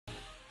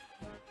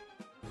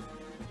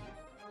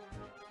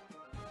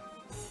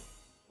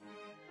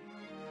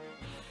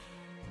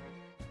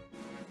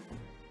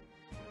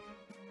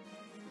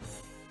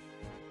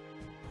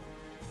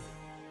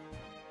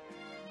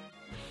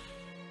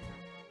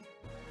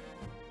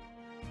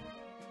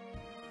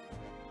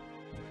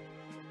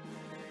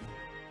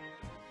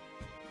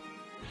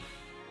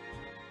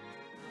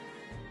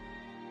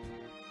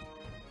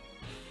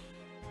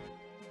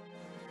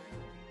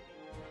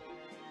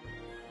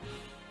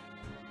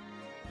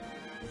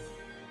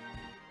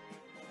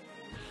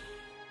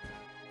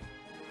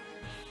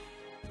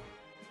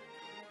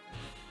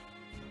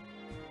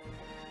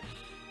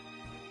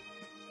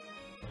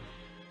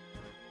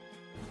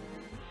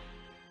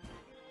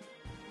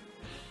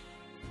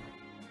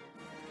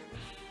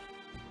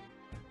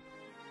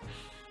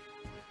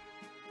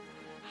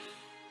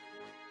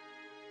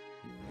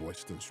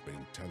Western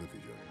Spring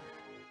Television.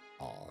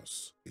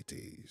 Ours it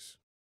is.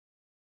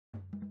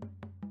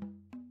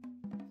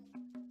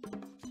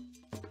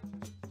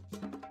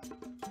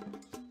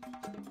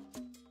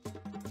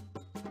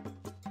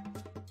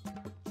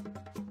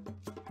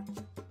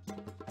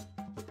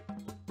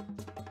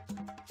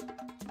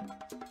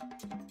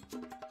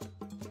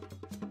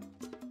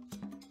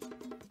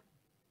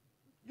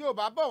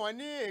 Yorùbá bọ̀ wọ́n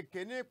ní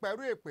èké ní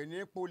pẹ̀rú èpè ní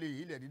poli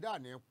ilẹ̀ dídà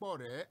ní pọ̀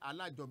rẹ̀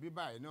alájọbí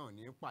báyìí náà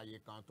ní pààyè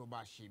kan tó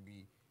bá ṣe bí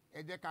ẹ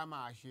jẹ́ ká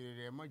máa ṣe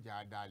rere mọ́jà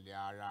dalẹ̀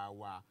ara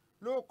wa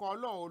lóòkọ́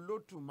ọlọ́run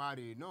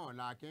olótùmarè náà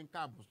la kí ń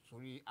káàbọ̀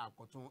sórí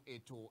àkọ́tún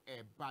ètò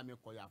Ẹ Bami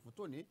Koya fún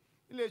tòní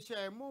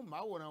iléeṣẹ́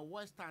móhùnmáwòrán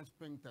Western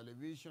Spring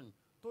Television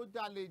tó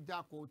jálè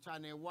jákò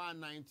channel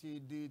 190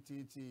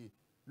 DTT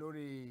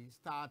lórí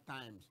Star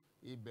Times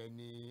ibẹ̀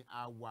ni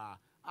a wà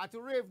àti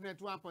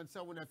RaveNet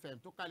 1.7 FM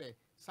tó kalẹ̀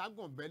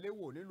Ságun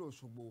Bẹ́lẹ́wò nílùú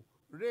Òṣogbo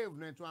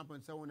RaveNet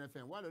 1.7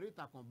 FM wà lórí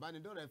ìtàkùn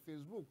ìbánidọ́rẹ̀ẹ́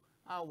Facebook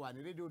a wà ní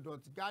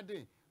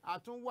radio.garden a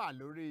tún wà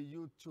lórí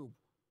YouTube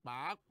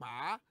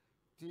pàápàá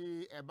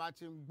tí ẹ bá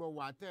ti ń gbọ́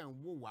wa tẹ̀ ń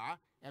wò wá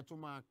ẹ tún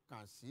máa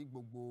kàn sí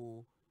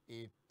gbogbo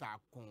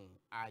ìtàkùn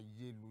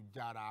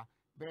ayélujára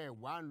bẹ́ẹ̀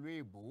wà ń lo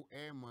èbó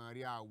ẹ mọ̀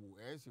rí àwò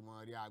ẹ sì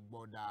mọ̀ rí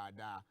àgbọ̀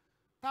dáadáa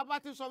tábà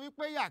ti sọ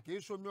wípé ìyà kì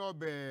í somi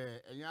ọbẹ̀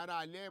ẹ̀yin ará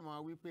alẹ́ mọ̀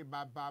wípé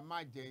bàbá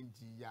má jẹ́ ń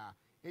jìyà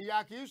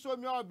ìyà kì í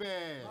somi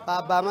ọbẹ̀.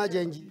 bàbá má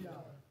jẹ́ ń jìyà.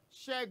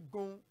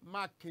 Ṣẹ́gun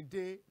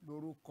Makinde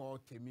lórúkọ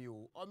tèmi o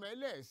ọmọ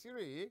ẹlẹ́ẹ̀sì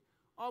rèé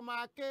ọmọ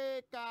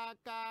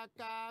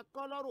akékaka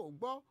kọ́lọ́rọ̀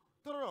gbọ́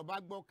tọ́rọ̀ bá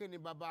gbọ́ kí ni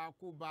bàbá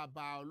kú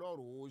bàbá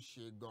ọlọ́rọ̀ ó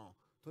ṣe gan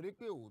torí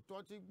pé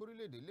òótọ́ tí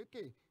gbórílẹ̀-èdè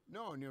lékè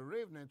náà ni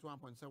RaveNet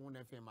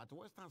 1.7 FM àti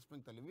Western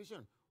Spring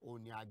Television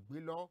òní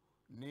àgbélọ́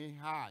ní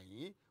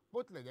ààyè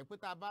bó tilẹ̀ jẹ́ pé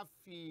tá a bá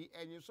fi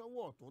ẹyin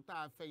sọ́wọ́ ọ̀tún tá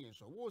a fẹ̀yìn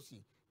sọ́wọ́ òsì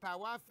tá a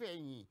wá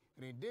fẹ̀yìn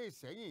rìndé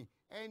ìsẹ́yìn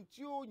ẹni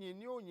tí ó yin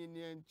ni ó yin ni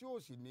ẹni tí ó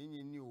sì ní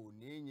yin ni ò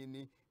ní yin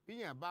ni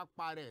bíyàn bá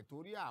parẹ́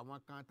torí àwọn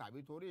kan tàbí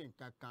torí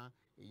nǹkan kan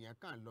èèyàn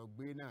kan lọ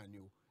gbé náà ni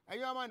o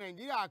ẹ̀yin ọmọ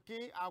Nàìjíríà kí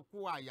a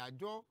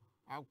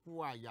kú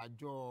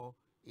àyájọ́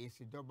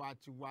ìṣèjọba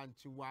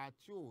tiwantiwa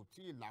tí ò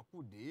tí ì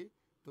lákùdé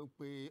tó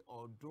pé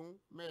ọdún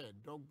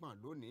mẹ́ẹ̀ẹ́dọ́gbọ̀n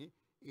lónìí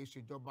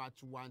ìṣèjọba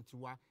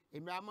tiwantiwa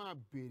èmi á máa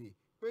béèrè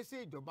pé ṣé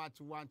ìjọba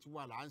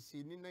tiwantiwa là ń ṣe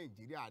ní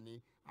Nàìjíríà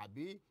ni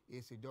àbí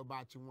ìṣèjọba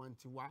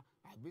tiwantiwa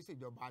àbí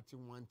ìṣèjọba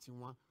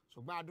tiwantiwọn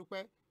ṣùgbọ́n a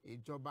dúpẹ́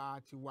ìjọba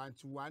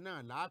tiwantiwa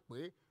náà là á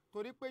pé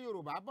torí pé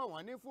Yorùbá bọ̀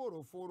wọ́n ní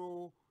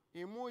fòròfòrò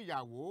imú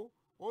ìyàwó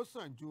ó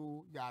sàn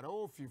ju yàrá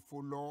òfìfo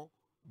lọ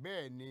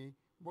bẹ́ẹ̀ ni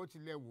bó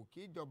tilẹ̀ wù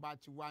kí ìjọba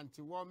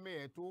tiwantiwa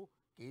mẹ́ẹ̀ tó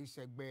kì í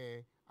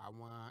ṣẹgbẹ́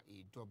àwọn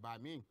ìjọba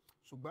míì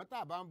ṣùgbọ́n tá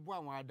a bá ń bú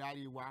àwọn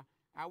adarí wa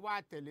àwa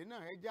àtẹ̀lé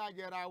náà ẹ jẹ́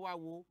àjẹra wa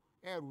wo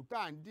ẹrù tá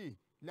à ń dì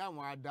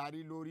láwọn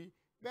adarí lórí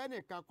bẹ́ẹ̀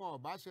nìkan kan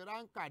ọ̀bá ṣe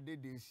ráńkà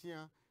dédé sí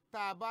wọn tá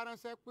a bá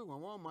ránṣẹ́ pé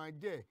wọ́n máa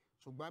jẹ́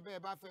ṣùgbọ́n bẹ́ẹ̀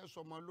bá fẹ́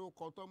sọmọ ló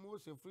kọ tọ́ mọ́ ó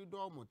ṣe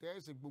fírídọ́ọ̀mù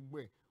tẹ́ẹ̀sì gbogbo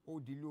ẹ̀ ó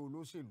dilé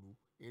olóṣèlú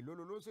èló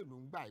olóṣèlú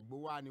ń gbà ìgbó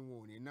wá ni wọn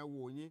ò ní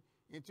náwó yín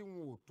ní tí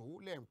wọn ò tó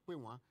lẹ̀ ń pè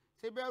wọ́n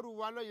ṣé bẹ́ẹ̀ rú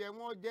wa lọ́yẹ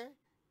wọ́n jẹ́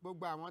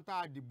gbogbo àwọn tá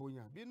a dìbò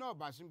yàn bí náà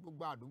bá sí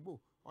gbogbo àdúgbò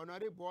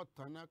ọ̀nàrẹ́bù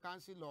ọ̀tàn náà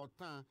kánsílọ̀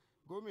ọ̀tàn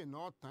gómìnà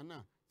ọ̀tàn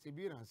náà ṣe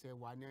bí ìrànṣẹ́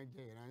wa ní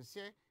ẹjẹ́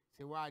ìrànṣẹ́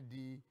ṣe wá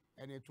di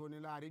ẹni tó ní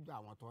láàrin ju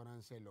àwọn tó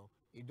ránṣẹ́ lọ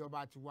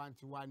ìjọba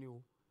tiwantiwa ni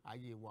o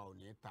ayé wa ò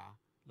ní ta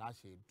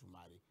láṣẹ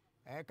Èdùmàrè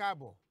ẹ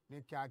káàbọ̀ ní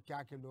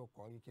kíákíá kí ló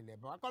kọ yín kí lè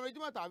bá wa kọ́ni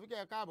ojúmọ̀ tàbí kẹ́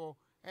ẹ káàbọ̀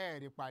ẹ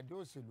rí pàdé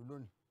òṣèlú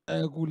lónìí. ẹ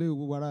kú lé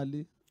gbogbo ara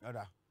lé.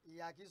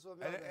 ìyá kí sọ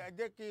mi ọbẹ̀. ẹ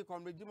jẹ́ kí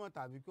kọ́ni ojúmọ̀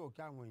tàbí kí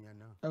òkè àwọn èèyàn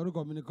náà. orúkọ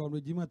mi ni kọ́ni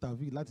ojúmọ̀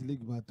tàbí láti ilé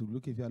ìgbìmọ̀ àtòrò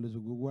lókè fi àlejò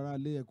gbogbo ara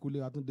lé ẹ kú lé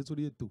àtúndé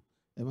sórí ètò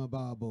ẹ máa bá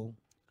wa bọ̀.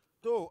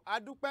 tó a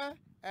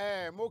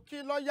dúpẹ́ mo kí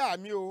lọ́ọ̀yà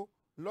mi o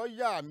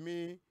lọ́ọ̀yà mi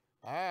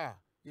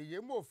yèyé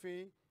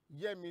mòfin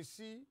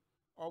Yẹ́misí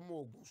ọmọ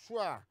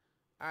Ògúnṣúà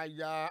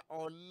aya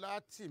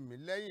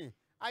Ọlátìmílẹ́yìn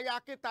aya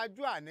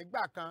Akíntàjú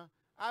ànígbà kan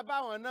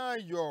abáwọn náà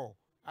yọ̀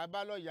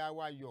abálọ́yà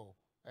wa yọ̀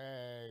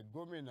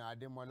gómìnà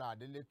Adémọ́lá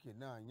Adélékè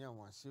náà yàn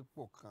wọ́n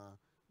sípò kan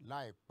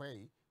láìpẹ́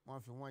yìí wọ́n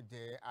fi wọ́n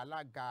jẹ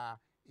alága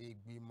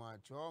ìgbìmọ̀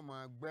tí wọ́n mọ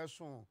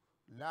gbẹ́sùn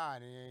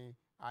láàrin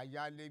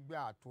ayálégbé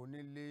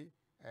àtonílé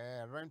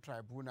rent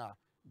tribunal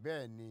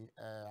bẹ́ẹ̀ ni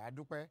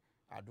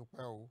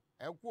àdúpẹ́ o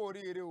ẹ kú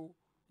oríire o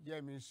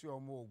Yẹ́misí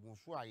ọmọ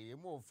Ògúnṣúà yèé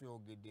mòfin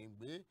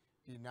Ògèdèǹgbé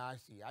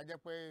ìnáàsì á jẹ́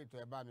pé ètò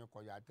Ẹ Bami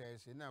Koya tẹ́ ẹ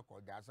sí náà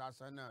kọjá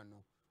sásán náà nu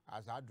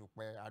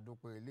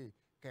àdúpẹ́ ilé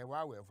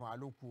kẹwàá wẹ̀ fún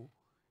alóku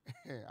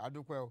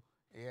àdúpẹ́ o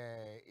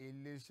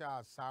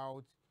Iléṣà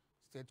South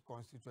State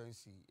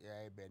Constituency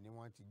ibẹ̀ ni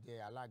wọ́n ti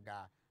jẹ́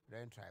alága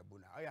rent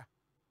tribunal ọ̀yà.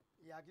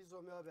 ìyá kí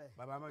sọ mi ọbẹ̀.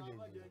 bàbá má jẹ́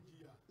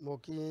jìyà. mo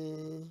kí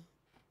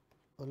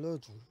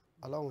olóòtú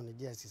ọlọ́run ní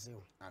díẹ̀ ṣiṣẹ́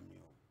o.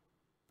 àmín o.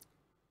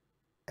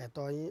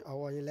 ẹ̀tọ́ yín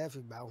ọwọ́ yín lẹ́ẹ̀fì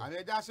gbà o. àmì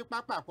ẹja sí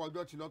pápá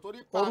àpọ̀jọ́ ti lọ torí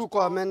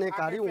orúkọ mi ni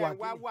Karim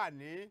Wakili Wakili. wà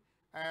ní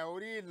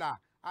orí ìlà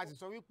a sì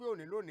sọ wípé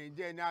òní lónìí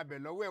jẹ́ ẹni abẹ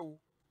lọ́wọ́ ẹ̀ o.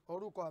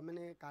 orúkọ mi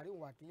ni Karim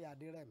Wakili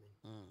Adérẹ̀mí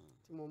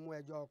tí mo mú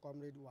ẹjọ́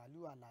comrade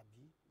Wàlíù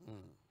Àlàbí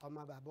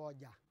ọmọ bàbá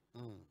ọjà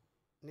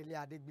nílé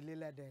Adégbílé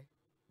lẹ́dẹ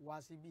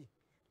wá síbí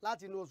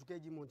láti inú oṣù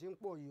kejì mo ti ń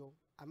pò yìí o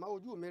àmọ́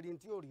ojú mi rí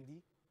tí ò rí rí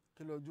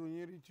kí lójú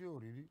yín rí tí ò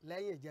rí rí.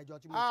 lẹ́yìn ìjẹ́jọ́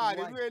tí mo ti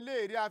wáyé. àrírú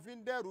eléèrè a fi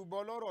ń dẹ́rù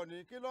bọ lọ́rọ̀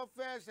ni kí ló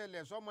fẹ́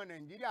ṣẹlẹ̀ sọ́mọ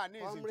nàìjíríà ní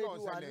ìsìn tí ò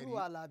ṣẹlẹ̀ rí. Comrade Wàlíù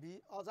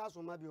Àlàbí ọ̀sà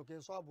súnmọ́ bí òkè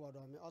ṣọ́ọ̀bù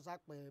ọ̀dọ̀ mi ọ̀sà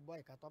pé bọ́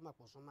ìkàtọ́ mọ̀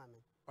kó súnmọ́ mi.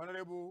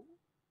 Honorable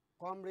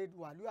Comrade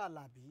Wàlíù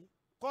Àlàbí.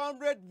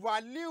 Comrade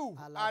Wàlíù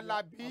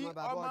Àlàbí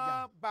ọmọ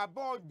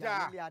bàbá ọjà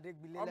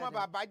ọmọ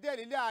bàbá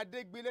jẹ́rìílé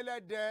Adégbélé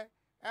lẹ́dẹ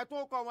ẹ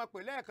tún kọ́ wọn pè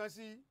lẹ́ẹ̀kan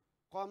sí.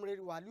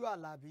 Comrade Wàlíù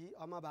Àlàbí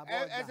ọmọ bàbá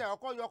ọjà. ẹsẹ̀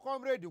ọkọ yọ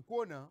comrade kú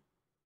ọ̀nà.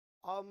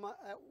 ọmọ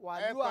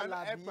Wàlíù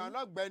Àlàbí ẹ̀pọ̀n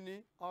lọ́gbẹ́ni.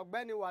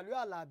 ọ̀gbẹ́ni Wàlíù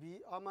Àlàbí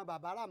ọmọ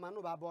bàbá Ràmánù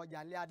bàbá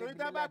ọjà lé Adégbélé lẹ́dẹ. torí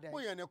tá a bá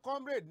pèèyàn ní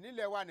comrade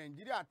nílẹ̀ wa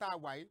Nàìjíríà tá a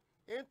wà yìí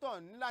ètò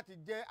ní láti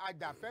jẹ́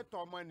ajàfẹ́tọ̀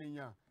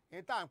ọmọnìyàn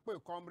èyí tá à ń pè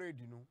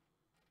comrade nu.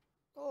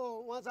 ó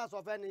wọ́n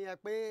sàsọfẹ́ nìyẹn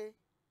pé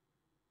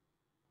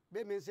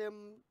bẹ́ẹ̀mi ṣe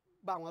ń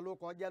bá wọn ló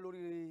kọjá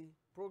lórí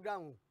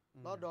prógráàmù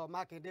lọ́dọ̀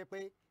Mákindé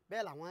pé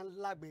bẹ́ẹ̀ làwọn ń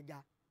lágbèga.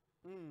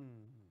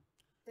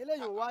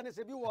 eléyìí wá ní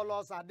ṣe bí wọ́n lọ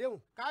ṣàdéhùn.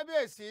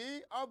 kábíyèsí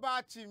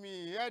ọba tìmì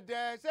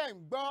ẹdẹ ṣe ń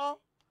gbọ́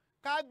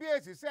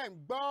kábíyèsí ṣe ń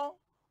gbọ́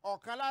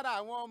ọ̀kan lára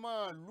àwọn ọmọ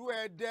ìlú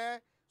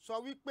ẹdẹ sọ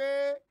wípé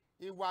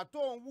ìwà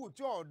tó ń wù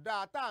tí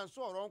ọ̀dà tá à ń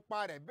sọ̀rọ̀ ń pa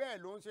rẹ̀ bẹ́ẹ̀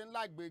ló ń ṣe ń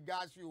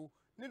lágbèga sí o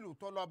nílùú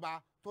tó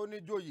lọ́ba tó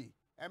níjòyè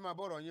ẹ máa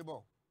bọ̀rọ̀ yín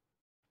bọ̀.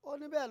 ó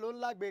ní bẹ́ẹ̀ ló ń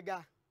lágbèga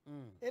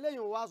eléyìí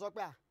wá sọ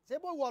pé ṣé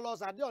bó wọ lọ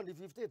sàdé on the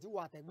 15 tí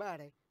wà tẹ̀gbọ́n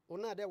rẹ̀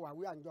òun náà dẹ̀ wà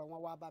wí àǹjọ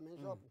wọn wá bá mi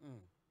ṣọ́ọ̀bù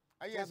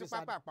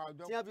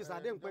tí wọ́n fi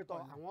sàdé ń pé tọ̀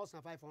àwọn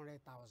ọ̀sán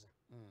 500,000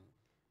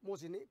 mo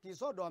sì ní kì í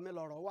sọ̀dọ̀ mi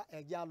lọ̀rọ̀ wá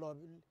ẹ̀jẹ̀ lọ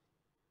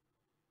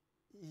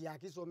ìyá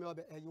kí somi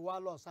ọbẹ̀ ẹ̀yìn wá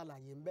lọ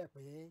ṣàlàyé ń bẹ̀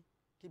pé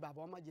kí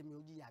bàbá ọmọ jẹ́mi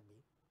ó jìyà gbé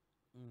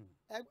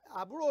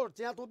àbúrò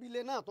tí wọ́n tó bí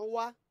ilé náà tó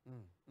wá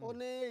ó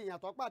ní èèyàn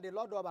tó pàdé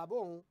lọ́dọ̀ bàbá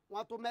òun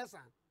wọ́n tó 9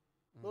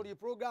 lórí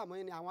prógráàmù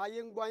yìí ni àwọn ayé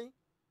ń gbọ́ yín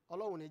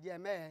ọlọ́run ní jẹ́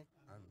mẹ́ẹ̀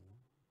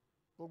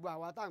gbogbo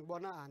àwa tá à ń gbọ́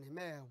náà àní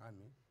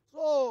mẹ́ẹ̀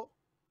so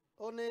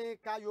ó ní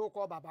ká yóò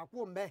kọ bàbá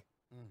kú mbẹ́.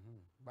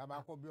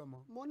 bàbá kọ bí ọmọ.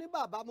 mo ní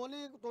bàbá mo ní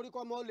torí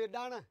kọ́ ọmọ ó lè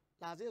dáràn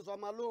làásì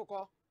sọmọ ló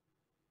kọ.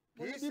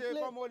 kì í ṣe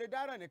kọ́ ọmọ ó lè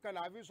dáràn nìkan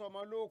làá fi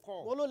sọmọ ló kọ.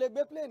 mo ló lè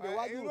gbé plane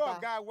déwájú irú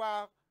ọ̀gá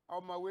wa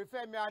ọ̀mọ̀wé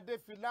Fẹ́mi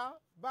Adéfilá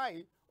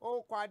báyìí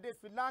ó kọ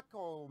Adéfilá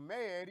kan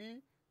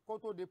mẹ́ẹ̀ẹ́rí kó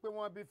tó di pé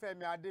wọ́n bí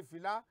Fẹ́mi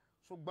Adéfilá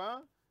ṣùgbọ́n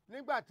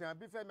nígbà tí wọ́n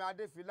bí Fẹ́mi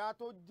Adéfilá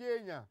tó jẹ́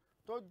èèyàn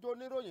tó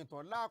jóníròyìn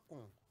tó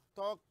lákùn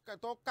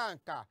tó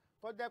kàǹkà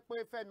tó jẹ́ pé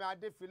Fẹ́mi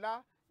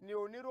Adéfilá ni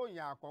oníròyìn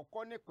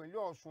àkọ́kọ́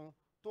nípínlẹ̀ Ọ̀ṣun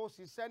tó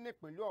ṣiṣẹ́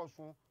nípínlẹ̀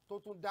Ọ̀ṣun tó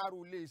tún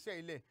dárú iléeṣẹ́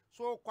ilẹ̀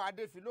sókò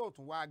Adéfilá ò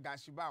tún wá ga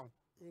sí báwọn.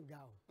 ìgà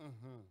ò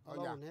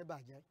ọlọ́run ní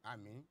bàjẹ́.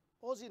 àmín.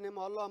 ó sì ní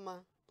mọ ọlọ́mọ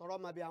tọrọ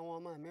ọmọ bíi àwọn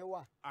ọmọ mi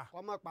wà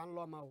ọmọ pa ń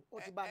lọ́mọ o ó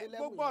ti bá dé lẹ́wù.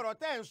 gbogbo ọ̀rọ̀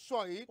tẹ́ ń sọ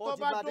yìí tó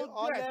bá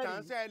dójú ẹ̀ tán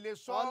ṣe é lè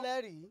sọ.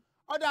 ọlẹ́rìí.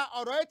 ọ̀dà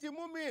ọ̀rọ̀ yìí ti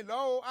mú mi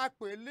lọ́wọ́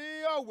àpèlé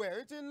ọ̀wẹ̀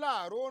yìí ti ń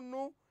láàárọ̀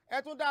nú ẹ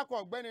tún dákọ̀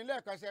ọ̀gbẹ́ni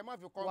lẹ́ẹ̀kan ṣe ẹ má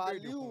fi kọ́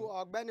Wàlíù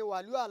ọ̀gbẹ́ni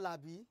Wàlíù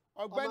Àlàbí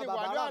ọ̀gbẹ́ni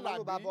Wàlíù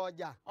Àlàbí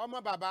ọmọ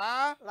bàbá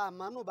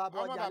Ràmánù bàbá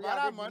ọjà ọmọ bàbá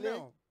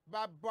Ràmánù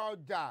bàbá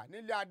ọjà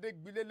nílé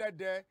Adégbélé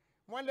lẹ́dẹ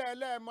wọ́n lé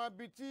ẹlẹ́ẹ̀mọ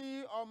ibi tí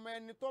ọmọ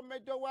ẹni tó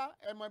mẹ́jọ wá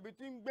ẹ̀mọ ibi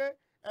tí ń gbé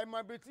ẹ̀mọ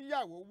ibi tí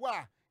ìyàwó wà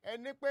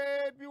ẹni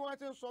pé bí wọ́n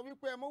ti ń sọ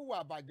wípé ẹ mọ̀ wà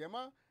bàjẹ́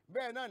mọ́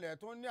bẹ́ẹ̀ náà lẹ̀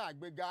tún ní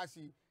àgbéga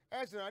sí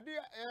ẹ sì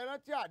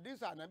rántí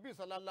àdìsá ànábì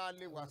sallallahu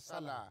alaihi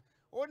wasallam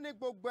ó ní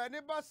gbogbo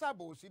ẹni bá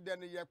ṣàbòsí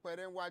dẹni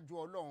yẹpẹrẹ níwájú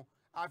Ọlọ́run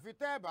àfi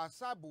tẹ́ ẹ bá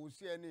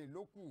ṣàbòsí ẹni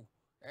ìlókù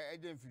ẹ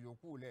jẹ́ ń fi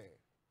yòókù lẹ̀.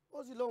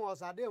 ó sì lóun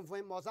ọ̀sàdé fún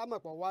ẹ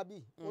mọ̀sámọ̀pọ̀ wá bì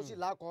ó sì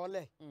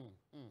lákọọ́lẹ̀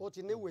ó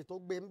ti níwèé tó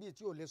gbé ń bì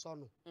tí ò lè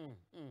sọnù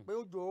pé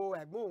ó jò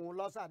ẹ̀gbọ́n òun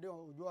lọ́sàdé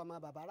òjò ọmọ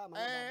bàbá rà máa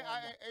ń bàbá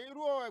ọjà.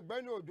 irú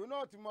ẹ̀gbẹ́ni òjò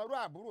náà ti mọ irú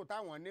àbúrò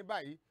táwọn ní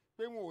báyìí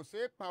pé wọn ò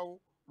ṣeé pan o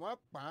wọ́n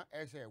pàn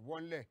ẹsẹ̀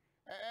wọnlẹ̀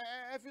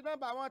ẹ fi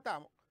nọ́mbà wọn tà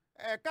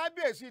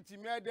kábíyèsí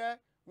tìmí ẹdẹ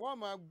wọ́n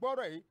mọ̀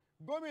gbọ́rọ̀ yìí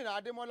gómìnà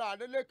Adémọ́lá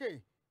Adélékè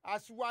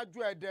aṣíwájú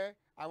ẹdẹ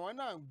àwọn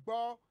náà ń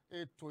gbọ́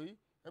ètò yìí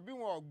ẹbí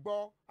wọn ò gbọ́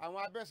àwọn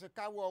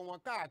abẹ́sẹ̀káwọ́ wọn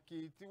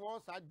káàkiri tí wọ́n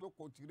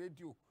ṣàjókòó ti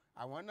rédíò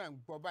àwọn náà ń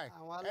gbọ́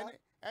báyìí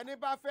ẹni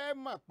bá fẹ́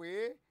mọ̀ pé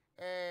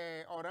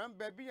ọ̀rọ̀ ń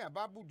bẹ bíyàn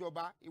bá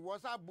bújọba ìwọ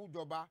sá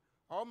bújọba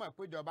ọ mọ̀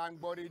pé ìjọba ń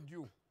gbọ́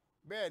rédíò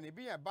bẹ́ẹ̀ ni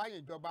bíyàn bá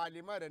yìn ìjọba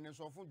alẹ́mọ̀ rẹ̀ ni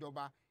sọ fún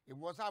ìjọba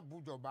ìwọ sá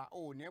bújọba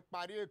ò ní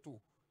parí ètò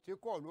tí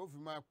kọ́ọ̀lù ó fi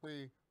máa pe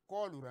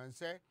kọ́ọ̀lù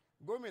ránṣẹ́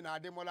gómìnà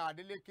Adémọ́lá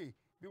Adélékè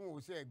bí wọn ò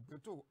ṣe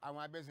ẹ̀gbẹ́tò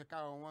àwọn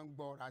abẹ́sẹ̀káwọ́ wọn ń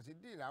gbọ́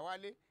Ràṣídì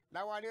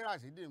Láwálé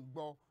Ràṣídì ń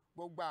gbọ́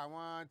gbogbo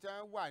àwọn tí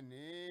wọ́n wà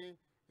ní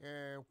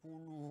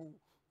kulu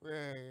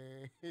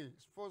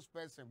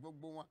spokesperson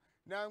gbogbo wọn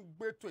náà ń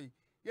gbẹ́tò yìí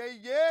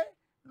yeye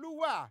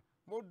lúwà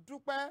mo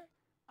dúpẹ́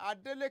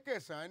Adélékè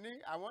Sanni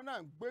àwọn náà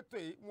ń gbẹ́tò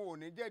yìí wọn ò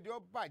ní jẹ́ẹ̀dí ó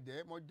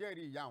bàjẹ́ mo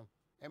jẹ́rìí ìyá wọn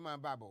ẹ máa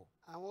bá bọ̀.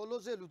 àwọn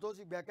olóṣèlú tó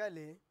sì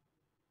gbẹ́kẹ̀lé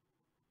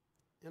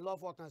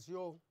ńlọ́fọkàn sí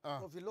o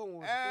tó fi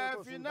lóhùn ẹ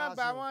fi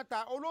nọ́mbà wọn ta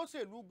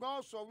olóṣèlú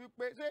gan sọ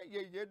wípé ṣé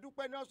yèyé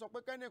dúpẹ́ ní ó sọ pé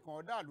kẹ́nìkan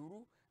ọ̀dà lúrú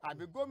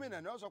àbí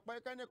gómìnà ní ó sọ pé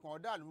kẹ́nìkan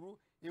ọ̀dà lúrú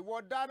ìwọ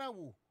dáná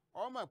wò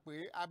ọ mọ̀ pé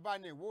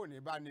abániwò ò ní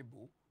bá ní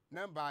bò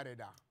nọ́mbà rẹ̀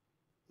dà.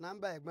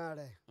 nọ́mbà ẹ̀gbọ́n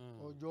rẹ̀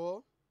Òjó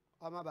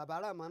ọmọ bàbá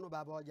Ràmánù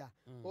bàbá ọjà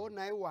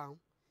 091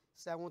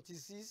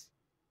 76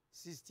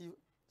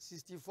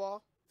 64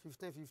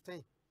 15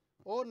 15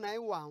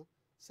 091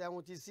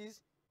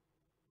 76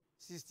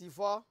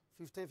 64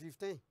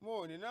 15.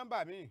 mo ò ní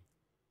nọ́mbà mi.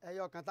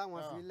 ẹyọ kan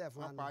táwọn fi lẹ̀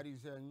fún wa. wọ́n parí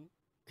iṣẹ́ yín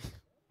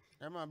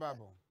ẹ máa bá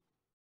bọ̀.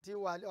 ti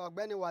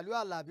ọ̀gbẹ́ni Wàlíù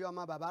Àlàbí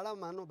ọmọ bàbá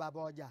Rámánù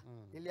bàbá ọjà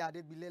nílé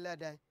Adégbìlé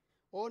lẹ́dẹ̀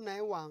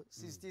 091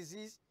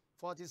 66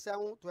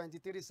 47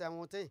 23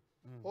 17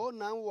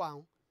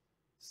 091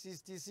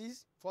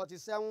 66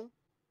 47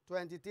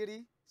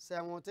 23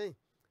 17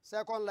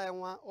 second line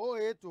wọn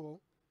 080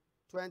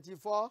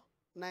 24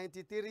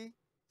 93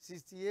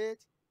 68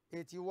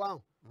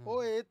 81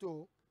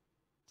 080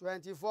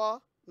 24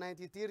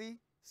 93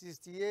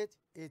 68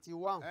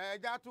 81.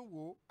 ẹja tún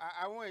wò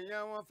àwọn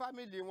èèyàn wọn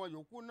fámìlì wọn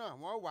yòókù náà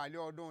wọn wà lé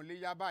ọdún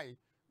iléyá báyìí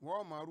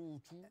wọn mọ rú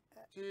tú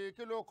tí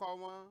kí ló kọ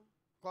wọn.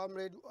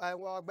 comrade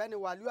ọ̀gbẹ́ni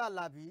Wàlíù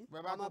Àlàbí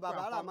ọmọ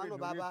bàbá Rámánù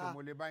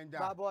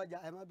bàbá ọjà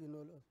ẹ má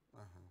bínú lọ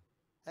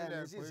ẹ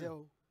ní sísẹ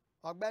o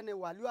ọ̀gbẹ́ni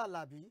Wàlíù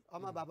Àlàbí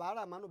ọmọ bàbá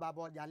Rámánù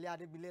bàbá ọjà lé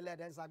Adégbìlé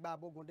lẹ́dẹ̀ ń sagbá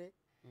Abógundé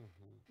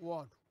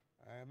ward.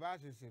 bá a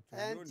ṣe ṣètò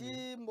ẹ lónìí.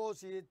 tí mo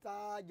sì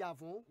tajà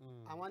fún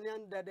àwọn ní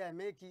ń dẹdẹ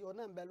méèkì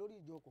ọ̀nà ń bẹ lórí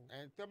ìjókòó.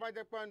 tó bá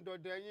jẹ́ pé ń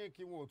dọdẹ yín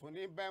kí wọn ò tún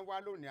ní bẹ́ẹ̀ wá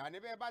lónìí àní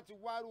bẹ́ẹ̀ bá ti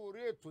wárú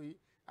orí ètò yìí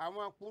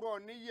àwọn purọ́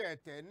níyẹ̀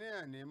ẹ̀tẹ̀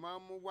náà ni máa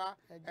ń mú wá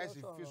ẹ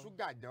sì fi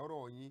ṣúgà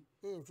jọ́rọ̀ yín.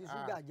 fi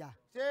ṣúgà jà.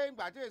 ṣé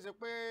ìgbà tí èsì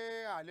pé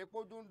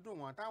àlékójú ń dùn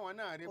wọ́n táwọn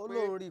náà rí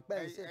pé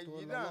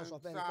ẹ̀yìn náà sa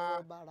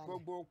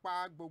gbogbo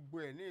pa gbogbo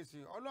ẹ̀ ní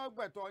ìsìn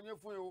ọlọ́gbẹ̀tọ̀ yín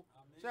fún o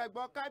ṣe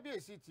gbọ́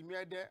kábíyèsí tìmí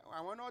ẹdẹ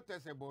àwọn náà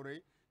tẹsẹ̀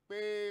bọ̀rẹ̀ pé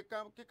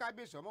kí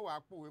kábíyèsí ọmọ wàá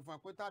pòwe fún ọ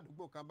pé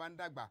tàdúgbò kan bá ń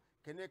dàgbà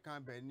kíní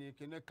kan bẹ̀ ni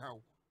kíní kan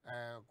o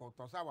kò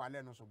tọ́ sáwà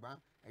lẹ́nu ṣùgbọ́n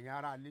ẹ̀yin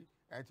aráalé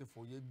ẹ ti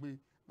fòye gbé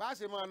bá a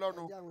ṣe máa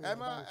lọ́nu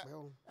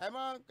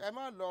ẹ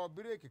má lọ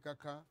bírèkì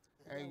kankan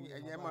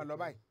ẹ̀yin ẹ máa lọ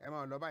báyìí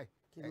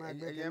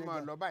ẹ̀yin ẹ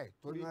máa lọ báyìí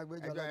torí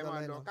ẹjọ́ ẹ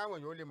máa lọ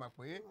káwọn yóò lè mọ̀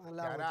pé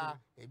yàrá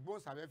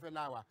ìgbóhùnsáfẹ́fẹ́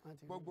la wà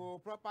gbogbo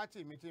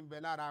property mi ti ń bẹ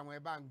lára àwọn ẹ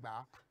bá ń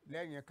gbà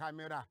lẹ́yìn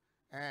kámẹ́rà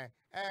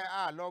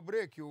á lọ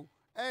bírèkì o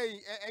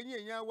ẹ̀yin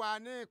èèyàn wa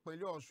ní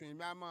ìpínlẹ̀ Ọ̀ṣun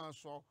èmi á máa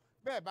sọ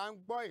bẹ́ẹ̀ bá ń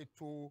gbọ́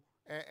ètò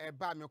ẹ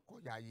bá mi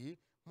kọ̀yà yìí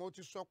mo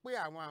ti sọ pé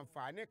àwọn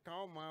àǹfààní kan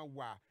ó máa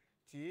wà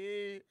tí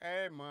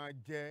ẹ máa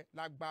jẹ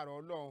lágbára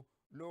Ọlọ́run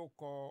ló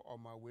kọ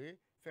ọ̀mọ̀wé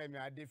Fẹ́mi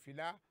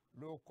Adéfìlá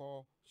ló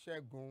kọ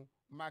Ṣẹ́gun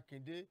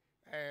Mákindé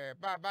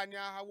bá a bá ní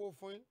ahawó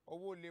fún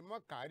owó lè mọ́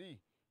kárì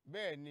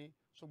bẹ́ẹ̀ ni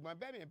ṣùgbọ́n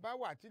bẹ́ẹ̀ mi bá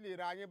wà tí lè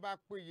ra yín bá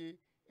péye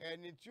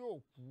ẹni tí ò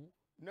kú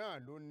náà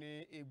ló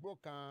ní igbó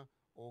kan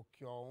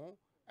òkè ọ̀hún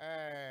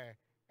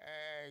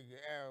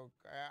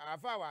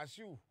àfà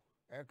Wàsíù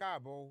ẹ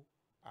káàbọ̀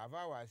àfà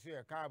Wàsíù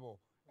ẹ káàbọ̀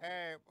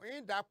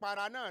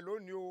ìdápara náà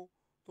lónìí o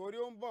torí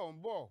ó ń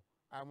bọ̀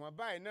àwọn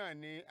báyìí náà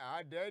ni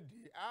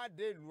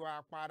àádé ìlú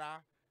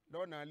apara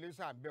lọ́nà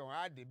lẹ́sàbẹ̀ wọn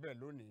àádé bẹ̀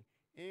lónìí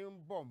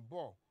ń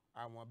bọ̀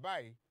àwọn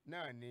báyìí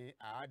náà ni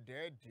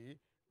àádẹ́ẹ̀dẹ́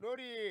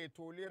lórí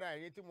ètò ìlera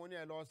ẹ̀yin tí mo ní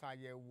ẹ lọ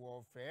ṣàyẹ̀wò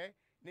ọ̀fẹ́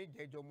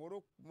níjẹ̀jọ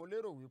mo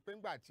lérò wípé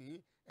ńgbà tí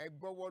ẹ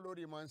gbọ́wọ́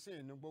lórí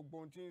mọ́sìn ní gbogbo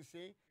ohun tí ń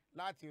ṣe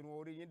láti irun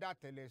orí yín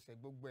dàtẹ̀lẹsẹ̀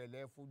gbogbo ẹ̀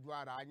lẹ́ fojú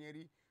ara yín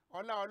rí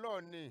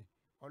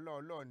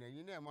ọlọ́ọ̀lọ́ọ̀ni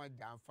ẹ̀yin náà mọ̀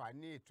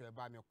jàǹfààní ètò ẹ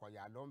bá mi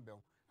kọ̀yà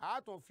lọ́nbẹ̀ọ́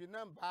a tún fi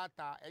nọ́mbà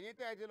ta ẹ̀yin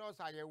tẹ́ ẹ ti lọ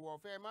ṣàyẹ̀wò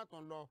ọ̀fẹ́ ẹ má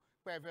tún lọ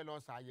pé ẹ fẹ́ lọ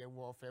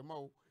ṣàyẹ̀wò ọ̀fẹ́ mọ́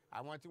o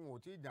àwọn tí wọn ò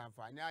tí ì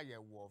jàǹfààní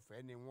àyẹ̀wò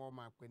ọ̀fẹ́ ni wọ́n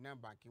máa pe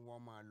nọ́mbà kí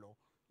wọ́n máa lọ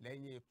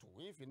lẹ́yìn ètò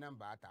yín fi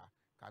nọ́mbà ta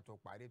ká tó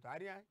parí tó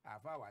àríyá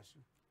àfa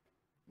Wàsíù.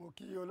 mo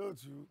kí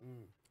olóòtú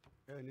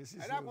ẹ ní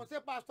sísè o. ẹ dákun ṣé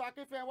pásítọ̀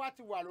Akínfẹ́ wa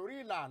ti wà lórí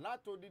ìlà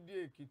látòdìdí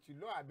Èkìtì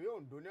lọ àbí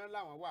Oǹdó ní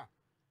làwọn wà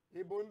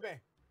ibo ń bẹ.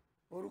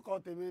 orúkọ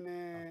tèmi ni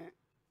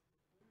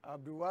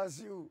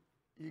Abdulwasiu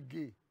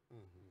Ige.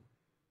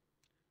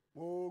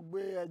 Mo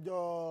gbé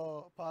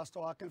ẹjọ́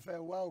pásítọ̀ Akínfẹ́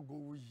wá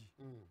Ògúnwùyí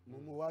mo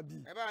mú wá bí.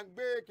 ẹ bá ń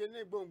gbé kinní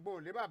gbòǹgbòǹ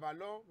lé bàbá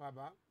lọ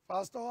bàbá.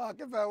 pásítọ̀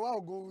Akínfẹ́ wá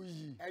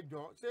Ògúnwùyí. ẹ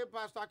jọ ṣé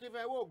pásítọ̀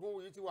Akínfẹ́ wá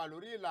Ògúnwùyí ti wà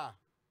lórí ìlà.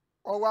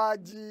 ọwọ́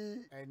ají.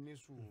 ẹ ní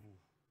sùúrù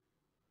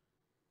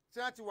ṣé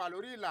wọ́n ti wà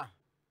lórí ìlà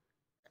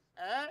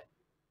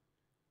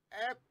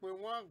ẹ pè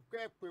wọ́n kí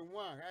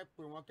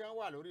wọ́n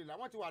wà lórí ìlà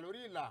wọ́n ti wà lórí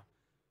ìlà.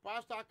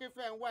 pásítọ̀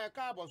Akínfẹ́ ń wá ẹ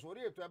káàbọ̀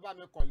sórí ètò ẹ bá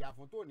mi kọ̀yà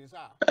fún tòní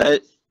sáà.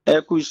 ẹ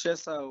kú iṣẹ́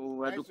sá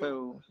o adúpẹ́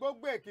o.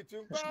 gbogbo Èkìtì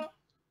ń gbọ́.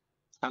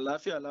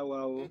 àlàáfíà láwa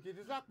o.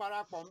 Èkìtì sá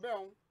parapọ̀ ń bẹ̀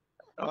ń.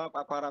 àwọn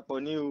àparapọ̀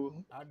ní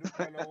o.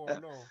 adúpẹ́ lọ́wọ́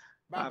Ọlọ́run.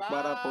 bàbá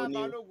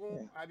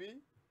Balógun àbí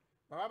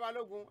bàbá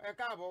Balógun ẹ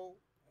káàbọ̀ o.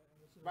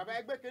 bàbá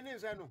ẹgbẹ́ kínní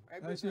ìsẹ́nu.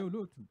 ẹ ṣe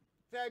olóòtú.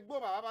 tẹ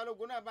gbọ́ bàbá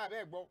Balógun náà bá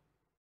bẹ́ẹ̀ gbọ́.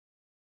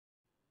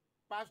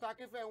 pásítọ̀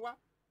Akínfẹ́ ń wá.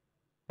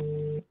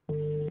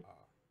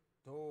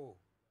 tó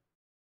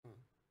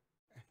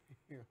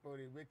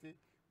orí gbẹ́tí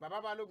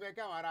bàbá Balógun ẹ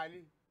káwọn ará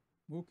ilé.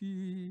 mo kí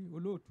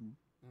olóòtú.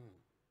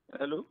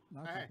 hello.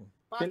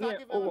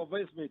 tẹ́lẹ̀ ó wọ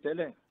voice mi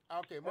tẹ́lẹ̀.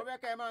 ok mo fẹ́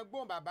kẹ́ ẹ máa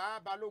gbóhùn bàbá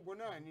Balógun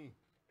náà ni.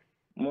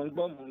 mo ń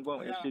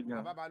gbọ́ ẹ ṣe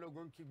gan. bàbá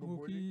Balógun kí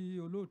gbogbo ilé. mo kí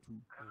olóòtú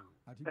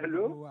àti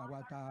hello. gbogbo àwa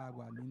tá a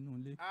wà nínú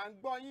ilé. à ń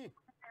gbọ́ yín.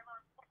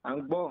 à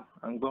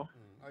ń gbọ́.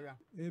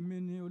 èmi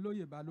ni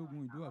olóyè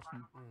Balógun Ìdó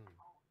Ọ̀ṣun.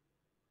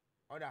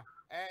 ọ̀dà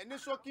ní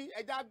ṣókí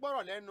ẹja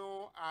gbọ́rọ̀ lẹ́nu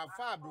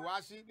àáfà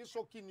Abdulwasi ní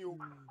ṣókí ni o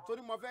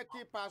torí mo fẹ́ kí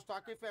pásítọ̀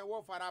Akínfẹ́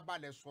wọ́n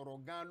farabalẹ̀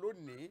sọ̀rọ̀ gan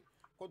lónìí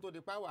kó tó di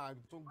pàwọ́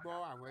tó gbọ́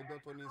àwọn ẹjọ́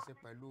tó ní í ṣe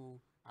pẹ̀lú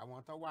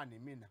àwọn tó wà ní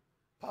Mínà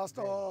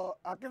pásítọ̀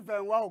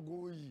Akínfẹ́ńwá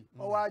Ògúnwùyí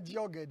ó wá jí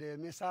ọ̀gẹ̀dẹ̀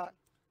mi sá.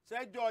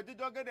 Ṣẹ́jọ́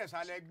jíjọ́ gẹ̀dẹ̀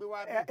sálẹ̀ gbé wá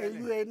bí tẹ́lẹ̀.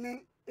 Èlú ẹni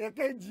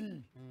èkejì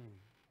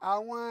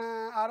àwọn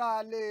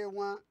aráalé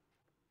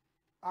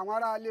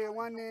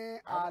wọn ní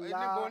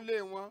ààlà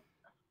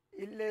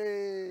ilé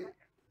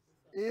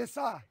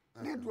ìsà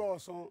nílùú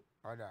Ọ̀ṣun.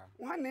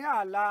 Wọ́n ní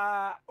ààlà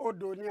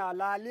odò ní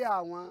ààlà alé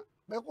àwọn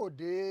pé kò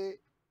dé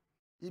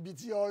ibi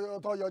tí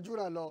ọtọ yọjú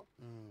ràn lọ.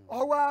 Ó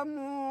wá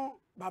mú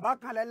bàbá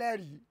kan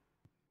lẹ́lẹ́rìí.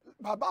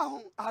 Bàbá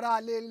àwọn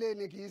aráalé ńlé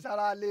ni kì í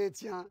sáráalé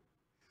tiẹn.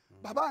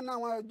 Bàbá náà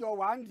wọn jọ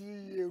wà ń di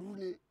èrú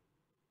ni.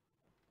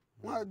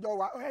 Wọ́n jọ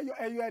wà ẹyọ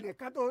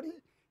ẹnìkan tó rí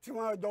tí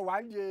wọ́n jọ wà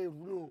ń di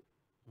èrú nù.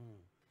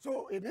 So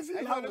èmi sì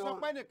láwọn. Ẹ̀yin ló sọ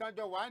pé nìkan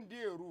jọ wà ń di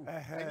èrú.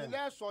 Ẹ̀yin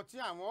lẹ́sọ̀ tí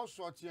àwọn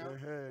sọ tiẹn.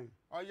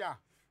 Ọ̀yà.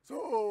 So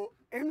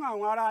inú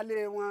àwọn aráalé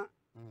wọn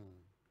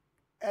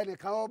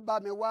ẹnìkan ó bá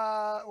mi wá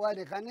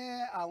ẹnìkan ní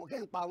àwọn kí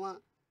n pa wọn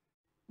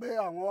pé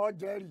àwọn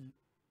jẹ́rìí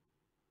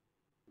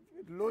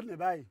lónìí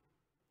báyìí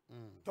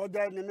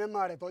tọ́jẹ́ ẹni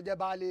mímọ́ rẹ̀ tọ́jẹ́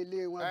baálé ilé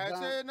wọn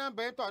gan. Ṣé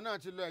nọ́mbà ètò náà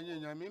ti lọ ẹ̀yin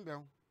èèyàn mi ń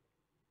bẹ̀rù.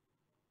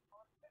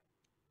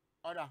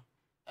 Ọ̀dà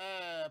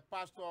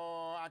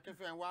pásítọ̀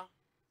Akínfẹ́ńwá.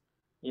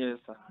 Yes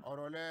sir.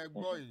 Ọ̀rọ̀ lẹ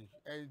gbọ́ yìí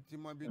ẹ ti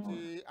mọ ibi tí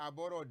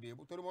abọ́rọ̀ dé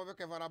torí mo fẹ́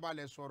kẹ́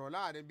farabalẹ̀ sọ̀rọ̀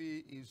láàrin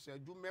bíi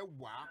ìṣẹ́jú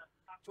mẹ́wàá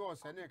tí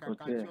ọ̀sẹ̀ ní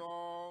kankan tí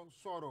ó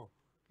sọ̀rọ̀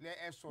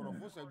ẹ sọ̀rọ̀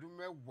fún ìṣẹ́jú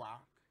mẹ́wàá.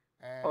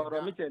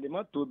 Ọ̀rọ̀ mi tẹ̀lé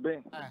mọ́ tó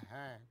bẹ́ẹ̀.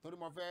 Torí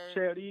mo fẹ́.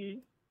 Ṣé rí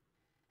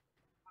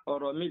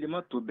ọ̀rọ̀ mi lè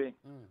mọ́ tó bẹ́ẹ̀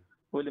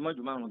ó lè mọ́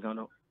ju 5 gan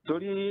lọ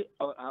torí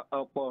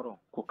ọ̀pọ̀ ọ̀rọ̀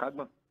kò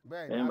kágbọ̀n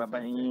ẹ̀yin bàbá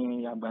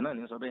ẹ̀yin àgbà náà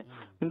ní sọ bẹ́ẹ̀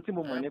ní tí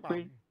mo mọ̀ ní pé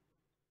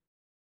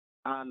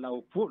ààlà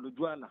òkú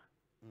òlójú ààlà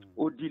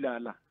ó di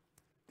làálà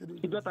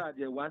ìjọ tá a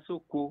jẹ wá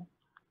sóko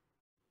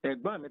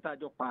ẹ̀gbọ́n mi tá a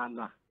jọ pa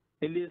ààlà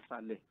ilé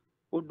ìsàlẹ̀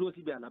ó dúró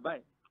síbi ààlà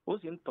báyìí ó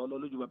sì ń tọ́ lọ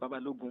lójú bàbá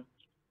Balógun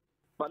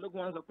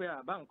wọn sọ pé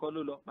àbá nǹkan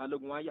ló lọ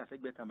Balógun wa yà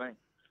sẹ́gbẹ̀ẹ́ kan báyìí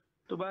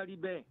tó bá rí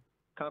bẹ́ẹ̀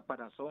kan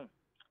padà sọ́hùn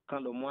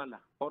kan lọ mú ààlà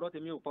ọ̀rọ̀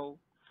tèmi ò pọ̀ o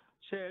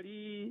ṣe rí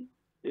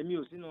èmi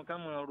ò sínú ká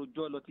máa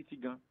rojọ́ lọ títí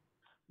gan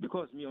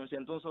because mi ò ń ṣe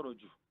tó ń sọ̀rọ̀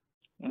jù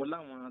mo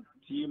láwọn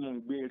tí mo ń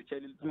gbé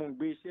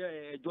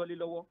iṣẹ́ ẹjọ́ lé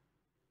lọ́wọ́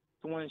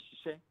tí wọ́n ń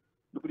ṣiṣẹ́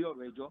lórí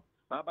ọ̀rọ̀ ẹjọ́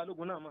bàbá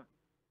Balógun náà mọ̀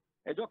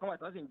ẹjọ́ kan wà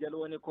tí wọ́n sì ń jẹ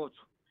lọ́wọ́ ní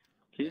kóòtù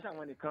kì í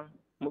ṣàwọn nìkan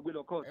mo gbé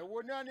lọ kóòtù. èwo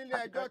ní nílé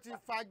ẹjọ́ ti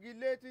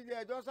fagilé tí ilé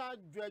ẹjọ́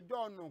ṣáájú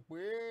ẹjọ́ nù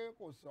pé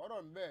kò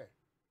sọ̀rọ̀ ńbẹ̀.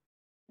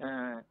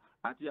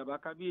 àti bàbá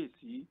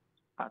kábíyèsí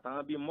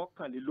àtàwọn bíi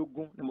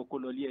 21 ni mo kó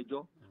lọ ilé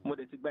ẹjọ́ mo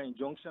dẹ̀ ti gba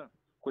injunction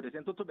kò dẹ̀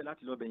sẹ́ni tó tóbẹ̀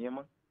láti lọ bẹ̀ yẹn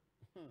mọ́.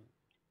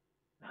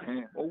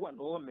 ó wà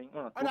lọ́wọ́ mi.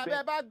 ọ̀dà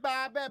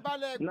bẹ́ẹ̀ bá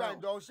lẹ gba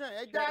injunction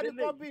ẹ já rí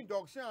kọ́pì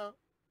injunction.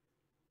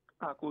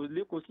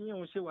 kò sí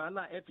yẹn ń ṣe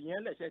wàhálà ẹ fi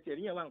yẹn lẹ̀ṣẹ̀ tiẹ̀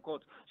níyẹn wà ní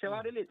kóòtù ṣé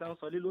wàá rí lè tán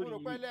sọ lé lórí yìí. mo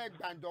rò pé lẹ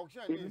gba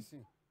injunction ní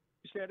ìsìn.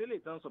 ṣé rí lè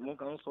tán sọ mo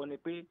kàn ń sọ ni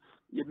pé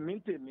èmi ń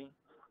tèmi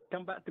tí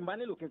n bá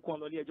nílò kí n kó wọn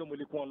lọ ilé ẹjọ́ mo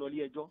lè kó wọn lọ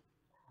ilé ẹjọ́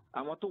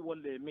àwọn tó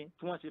wọlé mi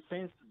tí wọ́n ṣe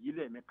fẹ́ǹsì yìí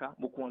lẹ́ẹ̀mẹ́ka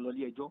mo kó wọn lọ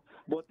ilé ẹjọ́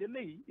bọ̀tẹ́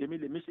léyìí èmi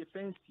lèmi ṣe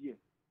fẹ́ǹsì ẹ̀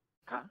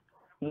ká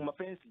mo mọ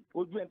fẹ́ǹsì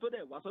ojú ẹni tó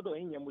dẹ̀ wá sọ́dọ̀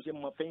yín yẹn mo ṣe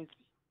mọ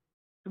fẹ́ǹsì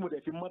tí mo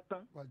dẹ̀ fi mọ́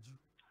tán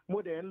mo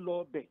dẹ̀ ń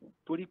lọ bẹ̀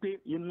torí pé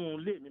inú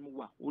ilé mi mo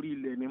wà orí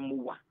ilẹ̀ mi mo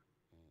wà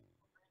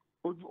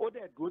ojú ó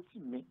dẹ̀ dúró tì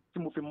mí tí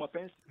mo fi mọ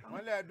fẹ́ǹsì.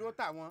 wọ́n lè dúró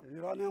tà wọ́n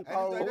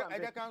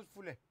ẹjẹ́ ká ń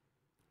fulẹ̀.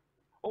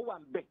 ó wà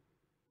ń bẹ̀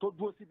tó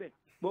dúró síbẹ̀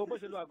bó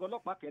ṣe lo àgọ́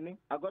ọlọ́pàá kẹ́ni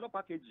àgọ́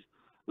ọlọ́pàá kejì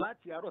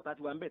láti àárọ̀ tá a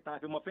ti wà ń bẹ̀ tá a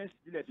fi mọ fẹ́ǹsì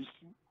sílẹ̀ fi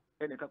ṣú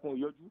ẹnìkan kan ò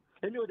yọjú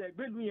èmi ò dẹ̀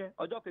gbélú yẹn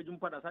ọjọ́ kejì mo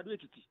padà sádó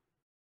Èkìtì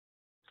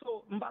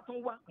so n bá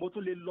tún wá mo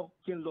tún lè lọ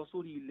kí n lọ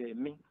sórí ilẹ̀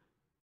mi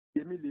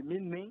èmi lèmi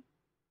ní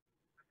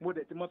mo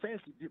dẹ̀ ti mọ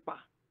fẹ́ǹsì bí pa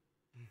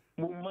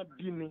mo mọ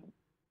bí ni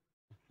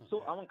so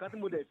àwọn nǹkan tí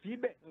mo dẹ̀ fi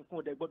bẹ̀ nǹkan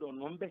ò dẹ̀ gbọ́dọ̀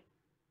nù ń bẹ̀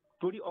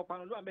torí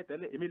ọparun ló wà ń bẹ̀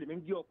tẹ́lẹ̀ èmi lèmi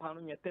ń gé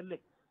ọparun yẹn tẹ́lẹ̀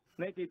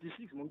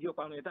 1986 mo ń gé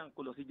ọparun yẹn tá à ń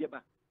kó lọ sí Jẹ́bà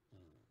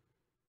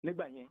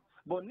nígbà yẹn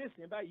bọ̀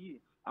nísìnyí báyìí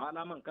àwọn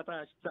alámọ̀ nǹkan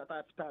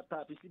tá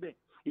a fi síbẹ̀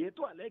èyí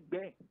tó wà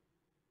lẹ́gbẹ̀ẹ́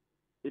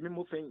èmi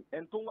mo fẹ̀yìn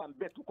ẹni tó wà ń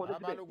bẹ̀ tó kọ́lé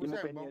síbẹ̀ èmi mo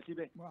fẹ́ nìyẹn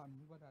síbẹ̀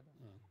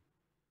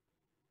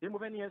èmi mo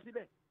fẹ́ nìyẹn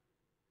síbẹ̀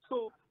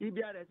so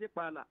ibi ara ẹ̀ ti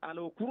pa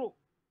àlà òkúrò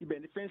ibẹ̀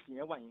ni fẹ́ǹsì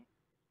yẹn wà yẹn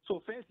so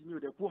fẹ́ǹsì mi ò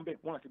dẹ̀ kú òun bẹ̀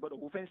wọn àti gbọ́dọ̀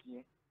wo fẹ́ǹsì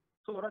yẹn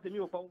so ọ̀rọ̀ tèmi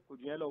ò pa kò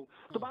jù yẹn lọ o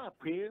tó bá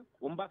pè é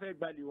òun bá fẹ́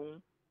gbalẹ̀ òun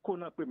kó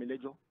náà pè mí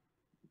lẹ́jọ́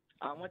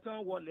àwọn tí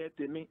wọ́n wọlé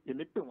tèmi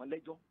èmi pè wọ́n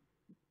lẹ́jọ́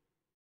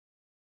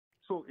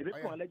so èmi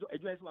pè wọ́n lẹ́jọ́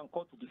ẹjọ́ ẹ̀ sì wà ń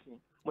kóòtù dì sí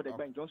mo dẹ̀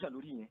gba injunction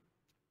lórí yẹn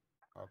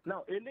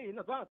now eléyìí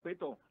náà tó bá pè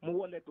tọ̀ mo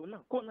wọlé tó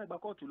náà kó náà gba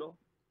kóòtù lọ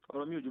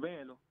ọ̀rọ̀ mi ò jù bẹ́ẹ̀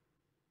yẹn lọ.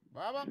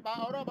 bàbá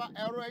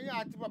ẹ̀rọ ẹ̀yìn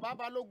àti bàbá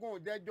Balógun ò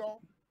jẹ́jọ́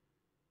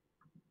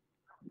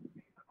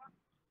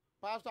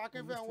pásítọ̀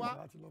Akínfẹ́ńwá.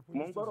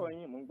 mo ń gbọ́rọ̀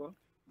yín mo ń gbọ́.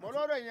 mo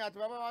lọ́rọ̀ ẹ̀yìn àti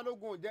bàbá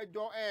Balógun ò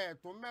jẹ́jọ́ ẹ̀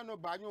tó mẹ́nu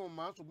bàyún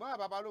mọ́ ṣùgbọ́n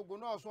bàbá Balógun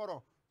náà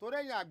sọ̀rọ̀ torí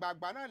ẹ̀yìn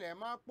àgbààgbà náà lẹ̀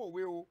máa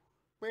pòwe o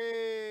pé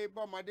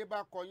bọ́mọdé bá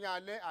kọyán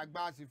alẹ́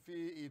àgbà sì fi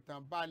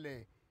ìtàn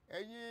balẹ̀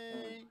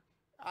ẹ̀yìn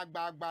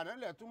àgbààgbà náà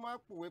lẹ̀ tún máa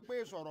pòwe pé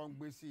ìsọ̀rọ̀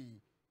gbèsè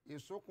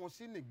ìsókun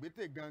sí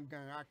nìgbésẹ̀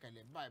gangan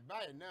akẹlẹ̀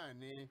báyìí náà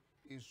ni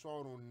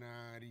ìsọrùn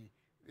náà rí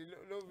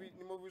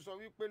ni mo fi sọ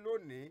wípé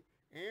lónìí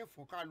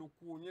fún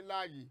kálukú yín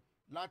láàyè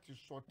láti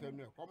sọ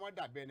tẹnu ẹ̀ kọ́mọ́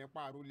dàbí ẹni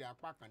pààrọ̀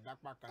apá kan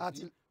dápá kan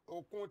sí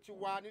Òkun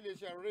Tiwa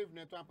níléeṣẹ́ Rave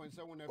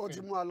 91.7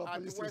 FM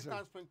àti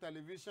Western Spring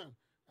Television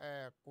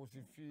kò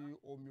sì fi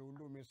omi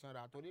olómi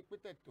sanra torí pé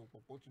tẹ̀tẹ̀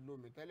òpópó ti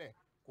lómi tẹ́lẹ̀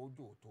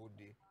kójú tó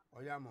dé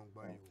ọyá mọ̀ ń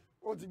gbọ́ yìí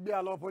o. ó ti gbé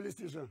a lọ police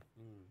station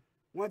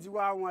wọ́n ti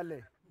wá wọn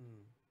lẹ̀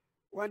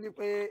wọ́n ní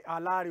pé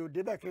àlá rẹ̀ ò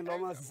débẹ̀ kí n lọ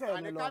mọ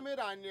ṣiṣẹ́ mi lọ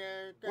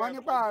wọ́n ní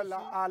pé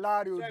àlá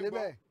rẹ̀ ò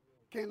débẹ̀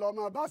kí n lọ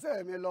mọ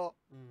báṣẹ́ mi lọ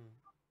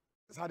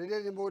sàdédé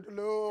ni mo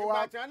ló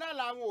wá. ìgbà tí wọn náà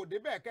làwọn ò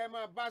débẹ̀ kẹ́ ẹ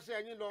máa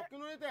báṣẹ́ yín lọ kí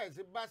ló ní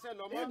tẹ̀sí báṣẹ́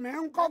lọ mọ́. èmi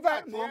ń kọ́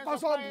bẹ́ẹ̀ mọ̀ ń kọ́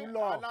sọ́ọ̀bù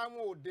lọ.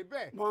 làwọn ò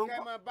débẹ̀ kẹ́ ẹ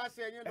máa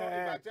báṣẹ́ yín lọ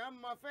ìgbà tí wọn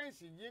mọ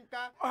fẹ́ǹsì yìí ń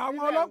ká.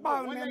 àwọn ọlọ́pàá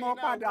ni mo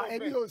padà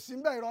èmi ò sí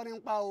bẹ́ẹ̀ irọ́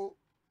nípa o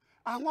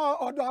àwọn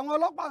ọ̀dọ̀ àwọn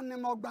ọlọ́pàá ni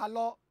mo gbà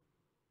lọ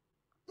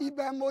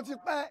ibẹ̀ mo ti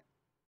pẹ́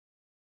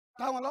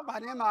táwọn ọlọ́pàá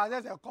ní màá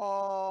ṣẹ̀ṣẹ̀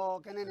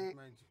kọ́ kínní ni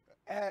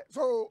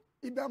so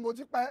ibẹ̀ mo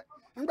ti pẹ́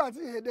nígbà tí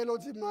ìhédé ló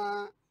ti mọ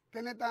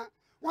kínní tán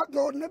wọ́n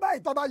tó ní báyìí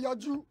tó bá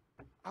yọjú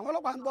àwọn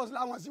ọlọ́pàá ń bọ̀ sí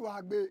láwọn sì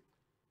wà gbé.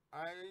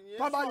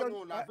 tó bá yọjú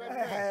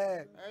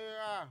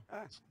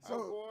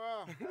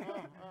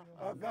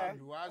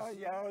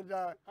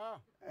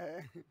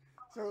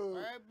so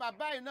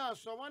bàbá yìí náà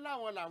sọ wọ́n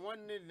làwọn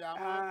nílẹ̀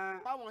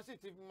àwọn báwọn sì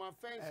ti mọ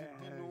fẹ́ǹsì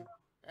dínú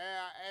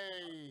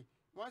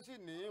wọ́n sì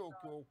ní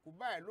òkè òkú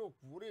báyìí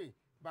lókùúrè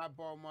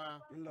bàbá ọmọ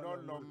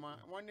lọ́lọ́mọ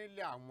wọ́n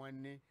nílé àwọn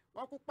ni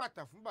wọ́n kú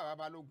pàtà fún bàbá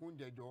Balógun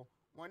jẹjọ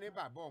wọ́n ní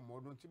bàbá ọmọ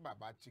ọdún tí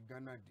bàbá ti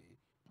gánà dé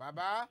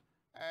bàbá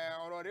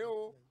ọ̀rọ̀ rẹ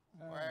o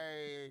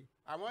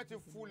àwọn ti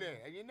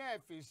fulẹ̀ ẹ̀yin náà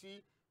fèsì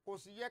kò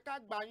sì yẹ ká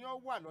gba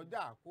yán wà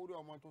lọ́jà kórè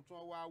ọmọ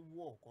tuntun wá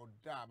wọ̀ kọ́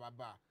dáa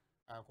bàbá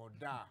kọ́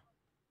dáa.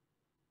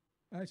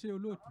 ẹ ṣe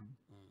olóòtú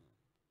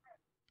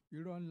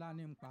irọ́ ńlá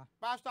ní ń pa.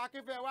 pásítọ̀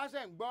Akínfẹ́ wá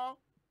ṣẹ̀ ń gbọ́.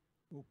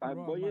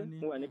 àgbọ́yé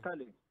mo wà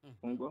níkàlẹ̀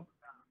ń gbọ́.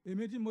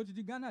 èmi tí mo ti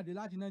di Ghana dé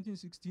láti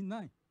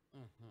 1969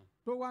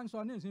 tó wá ń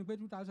sọ ní ìsìn pé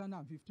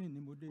 2015 ni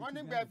mo dé. wọ́n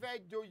nígbà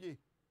fẹ́ joyè.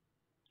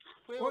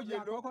 oyè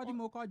àkọ́kọ́ tí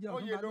mo kọ́ jẹ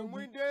oyè ló mú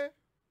dé.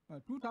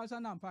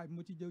 2005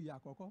 mo ti jẹ oyè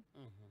àkọ́kọ́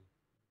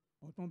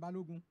Ọ̀tún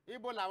Balógun.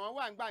 ibo làwọn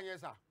wà ń gbà yẹn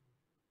sà.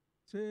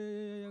 ṣé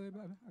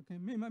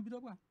mi mọ bí tó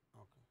wà.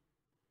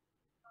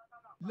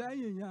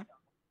 lẹ́yìn yẹn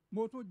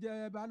mo tún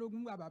jẹ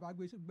Balógun gba bàbá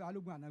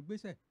Balógun àná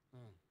gbèsè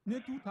ní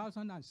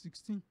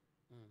 2016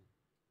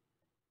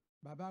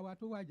 bàbá wa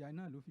tó wàjà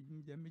náà ló fi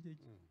jẹ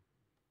méjèèjì.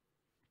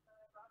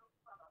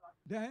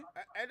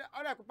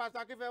 ọ̀rẹ́ kó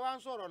pásítọ̀ Akínfẹ́ wá ń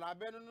sọ̀rọ̀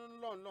lábẹ́ nínú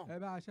lọ́nà. ẹ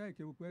bá aṣẹ́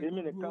ìkéwò pé.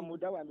 èmi nìkan mo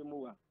dá wà mí mo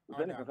wà kò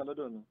sẹ́ni kankan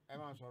lọ́dọ̀ mi. ẹ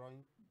máa sọ̀rọ̀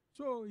yín.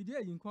 so ìdí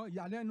èyí nǹkan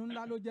ìyàlẹ́nu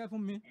ńlá ló jẹ́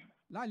fún mi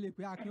láì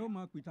pé Akin ó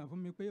mọ pìtàn fún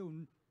mi pé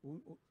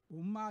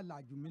òun máa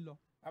là jù mí lọ.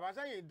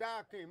 àbáṣẹ́yìn dá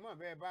Akin mọ̀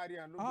bẹ́ẹ̀ bá rí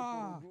àwọn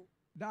lójú.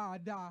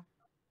 dáadáa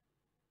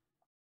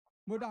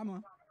mo dá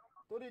mọ́.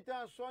 torí tí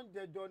wọ́n sọ ń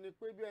jẹjọ ni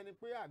pé bí ẹni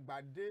pé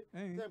àgbàdé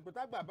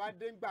tẹ̀pẹ̀tà gbà bá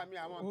dé ń gbà mí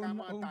àwọn nǹkan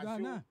máa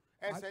tàṣé o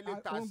ẹsẹ̀ lè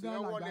tàṣé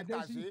ọwọ́ lè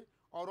tàṣé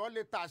ọ̀rọ̀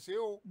lè tàṣé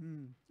o.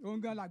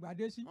 òun gan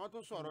làgbàdé sí. wọ́n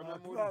tún sọ̀rọ̀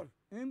mẹ́mórì.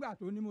 nígbà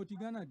tó ní mo ti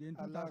Ghana dé ní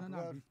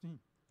 2015.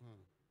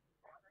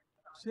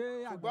 ṣé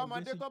àgbàdé sí. ṣùgbọ́n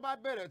ọmọdé tó bá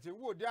bẹ̀rẹ̀ tí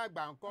wò dé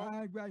àgbà ńkọ́.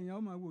 àgbà yẹn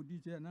ọmọ wò di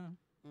tiẹ̀ náà.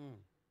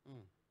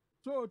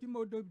 so tí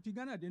mo ti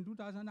Ghana dé ní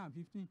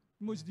 2015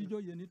 mo sì ti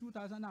joyè ní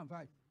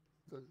 2005.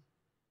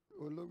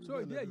 so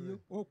ìdí èyí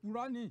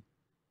òpùrọ́ ni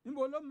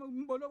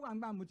níbo ló wà ń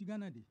gbà mo ti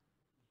Ghana dé.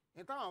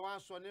 ní táwọn wá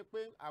sọ ni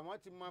pé àwọn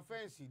ti mọ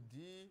fẹ́ǹsì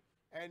dí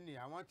ẹnì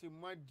àwọn ti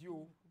mọ dí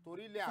o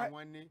torílẹ̀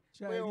àwọn ni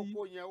pé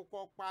oko yẹn ó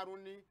kọ́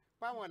parun ní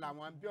páwọn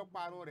làwọn bí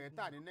ọparun rẹ̀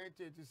tà ní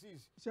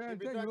 1986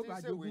 ibi tó ti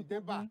ṣèwé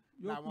débà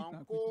làwọn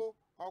ń kó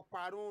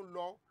ọparun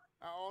lọ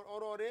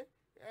ọ̀rọ̀ rẹ̀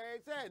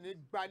ṣe é ní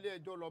gbalẹ̀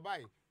ẹjọ́ lọ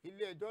báyìí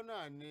ilé ẹjọ́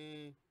náà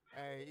ní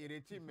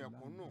ìrètí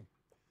mẹ̀kúnnù.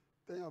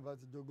 téèyàn bá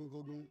ti jogún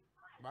kógún.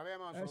 bàbá ẹ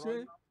máa ẹ sọ̀rọ̀ ṣe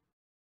yìí.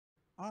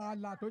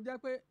 ààlà tó jẹ́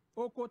pé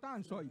oko tá à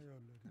ń sọ yìí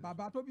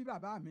bàbá tó bí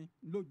bàbá mi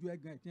lójú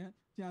ẹgàn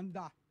tí ń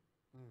dà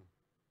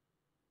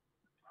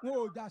wọn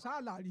ò jà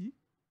sáàlà rí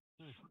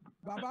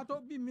bàbá tó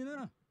bí mi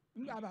náà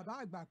nígbà bàbá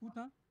àgbà kú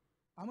tán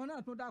àwọn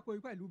náà tún dáko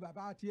pẹ̀lú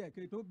bàbá àti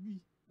ẹ̀kẹ́ tó bí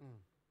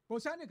kò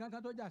sẹ́nì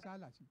kankan tó jà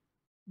sáàlà sí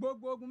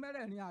gbogbo ogun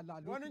mẹ́rẹ̀ẹ̀rin ààlà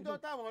ló wọ́n níjọ́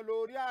táwọn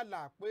lórí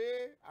ààlà pé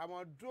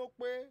àwọn dúró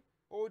pé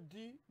ó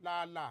di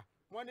làálà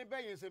wọ́n ní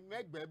bẹ́yìn ṣe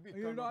mẹ́gbẹ̀ẹ́ bì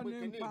kan ló pé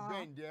kíní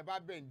ìbẹ́ǹdì ẹ bá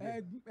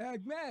bẹ́ǹdì.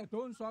 ẹgbẹ́ ẹ̀ tó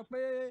ń sọ pé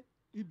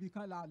ibì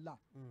kan làálà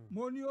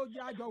mo ní ó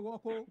jẹ́ àjọ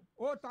wọ́kọ́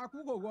ó takú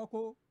kò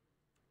wọ́kọ́.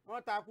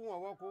 wọ́n takú wọn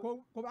wọ́kọ́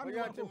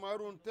bóyá tí mo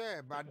rún tẹ́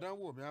ẹ̀ bá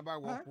dánwò mi wọ́n bá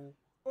wọ́kọ́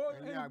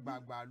ẹ̀yin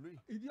àgbààgbà lùi.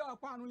 ìdí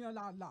ọ̀pá àrùn yẹn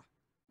làálà.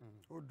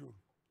 odò.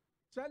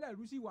 sẹ́lẹ̀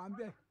rú sí wà ń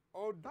bẹ̀.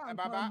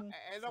 bàbá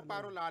ẹ lọ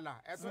parun làálà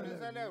ẹ tún ní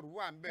sẹ́lẹ̀ rú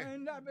wà ń bẹ̀. ẹ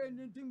ń dábẹ́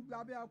ní tí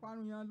abẹ́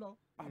ọparun yẹn lọ.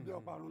 abẹ́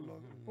ọparun lọ.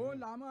 ó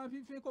là máa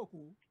fífín kòkó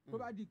tó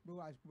bá di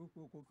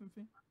kòkó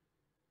fífín.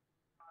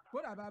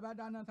 kódà bàbá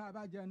dáná tá a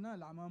bá jẹ náà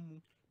là máa mu.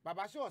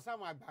 bàbá ṣé ọ̀sán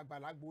àwọn àgbààgbà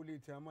lágbo lè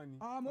tẹ̀ ọmọ ni.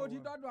 mo ti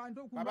dọ́dọ̀ àwọn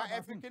tó kú bàbá ẹ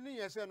fi kíní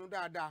yẹn sẹ́nu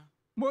dáadáa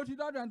mo ti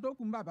dọ́dọ̀ ẹni tó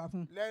kù ń bàbá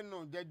fún.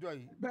 lẹ́nu jẹjọ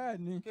yìí. bẹ́ẹ̀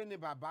ni. kí ni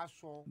bàbá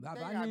sọ.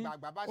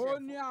 bàbá ní ó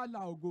ní àlà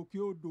ògòkè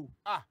odò.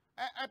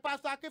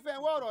 pásítọ̀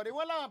akínfẹ́wé ọ̀rọ̀ rẹ̀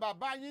wọ́n láwọn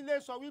bàbá yín lè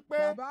sọ wípé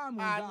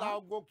àlà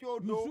ògòkè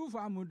odò. Yusuf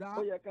Àmùdá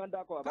ó yẹ kí wọ́n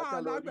dákọ̀ ká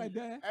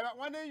alágbẹ̀dẹ.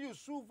 wọ́n ní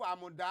Yusuf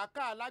Àmùdá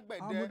ká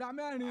alágbẹ̀dẹ. Àmùdá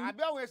mẹ́rin.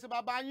 àbí òun èsì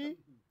bàbá yín.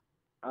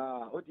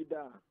 ó ti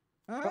dáa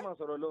ká máa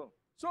sọ̀rọ̀ lọ.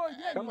 so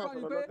ìdí èyí kọ́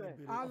ni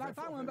pé àlà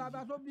táwọn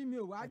bàbá tó bí mi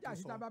ò wá jà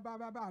sí tá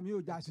bàbá mi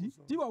ò jà sí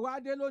tí wọ́n wá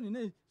dé lónìí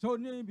ní so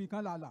ní ibì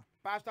kan làlà.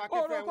 pásítọ̀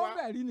akínfẹ́wá orúkọ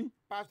bẹ̀rí ni.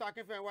 pásítọ̀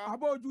akínfẹ́wá.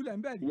 àbó ojúlẹ̀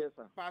ń bẹ̀rí.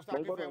 pásítọ̀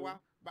akínfẹ́wá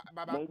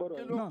bàbá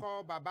kí ló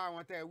kọ bàbá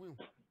wọn tẹ́ ẹ wí.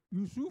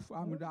 Yusuf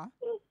Àmùdá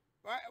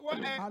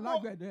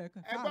alágbẹ̀dẹ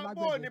ẹgbọ́n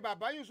bó ni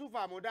bàbá Yusuf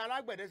Àmùdá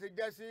alágbẹ̀dẹ ṣe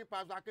jẹ́ sí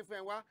pásítọ̀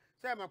akínfẹ́wá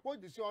sẹ́ẹ̀mọ̀ pé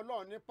òjìṣẹ́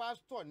Ọlọ́run ní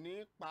pásítọ̀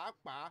ní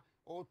pàápàá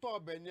òótọ́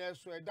ọbẹ̀ ni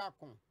ẹ̀sùn ẹ̀dá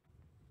kan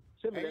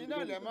ẹ̀yin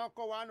náà lè máa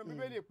kọ́ wa nínú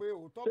Bíbélì pé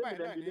òótọ́ báyìí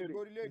náà ní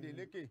orílẹ̀-èdè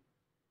lékè.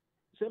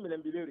 ṣé mi lè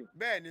ń bi léèrè.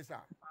 bẹ́ẹ̀ ni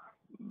sà.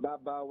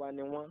 bàbá wa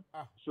ni wọ́n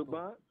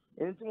ṣùgbọ́n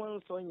ẹni tí wọ́n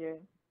ń sọ yẹn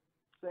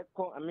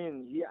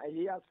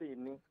hearsay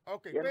ni.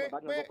 ok pé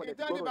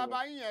ìtẹ́ni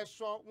bàbá yín yẹn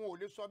sọ wọn ò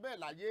lè sọ bẹ́ẹ̀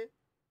láyé.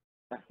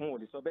 wọn ò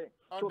lè sọ bẹ́ẹ̀.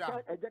 tó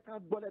ẹ jẹ́ ká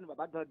gbọ́ lẹ́nu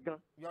bàbá gangan.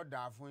 yóò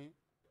dáa fún yín.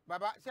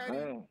 bàbá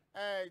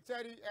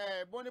sẹ́rí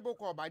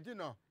bóníbókọ̀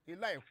ọ̀bájìnà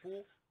ìlà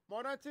èkó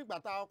mo rántí ìgbà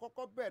tá a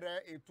kọ́kọ́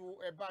bẹ̀rẹ̀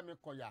ètò Ẹ Bá Mi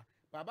Kọ̀yà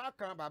bàbá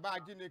kan bàbá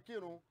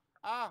ajínikírun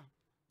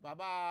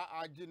bàbá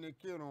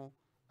ajínikírun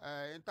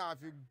n tá a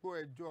fi gbọ́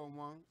ẹjọ́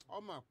wọn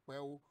ọmọ pẹ́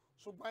o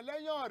ṣùgbọ́n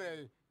lẹ́yìn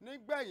ọ̀rẹ́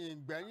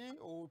nígbẹ̀yìn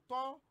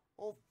òótọ́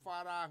ó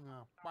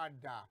farahàn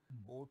padà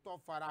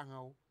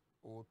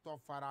òótọ́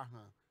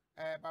farahàn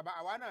bàbá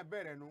àwa náà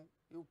bẹ̀rẹ̀ nu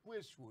ikú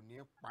èṣù ò ní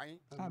pa yín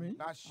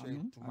láṣẹ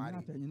ìtumárì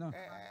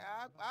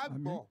á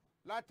gbọ́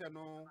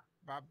látẹnu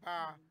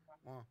bàbá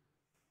wọn.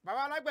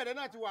 bàbá alágbẹ̀dẹ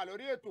náà ti wà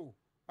lórí ètò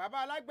bàbá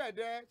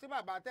alágbẹ̀dẹ tí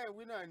bàbá tẹ̀ ń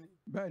wí náà ni.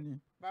 bẹ́ẹ̀ni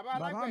bàbá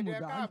alágbẹ̀dẹ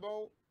káàbọ̀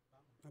o.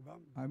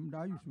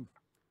 Àmùdá Yusuf.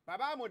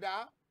 bàbá Àmùdá.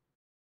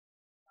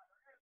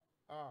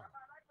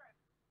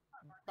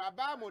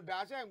 bàbá Àmùdá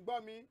ṣe ń gbọ́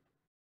mi.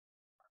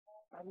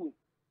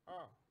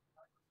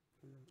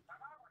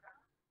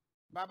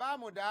 bàbá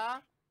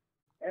Àmùdá.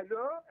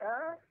 Hello,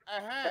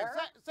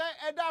 ṣé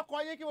ẹ dákọ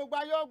yín kí gbogbo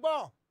ayé ó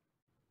gbọ́.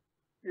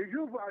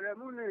 Yusuf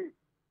Aremu ni.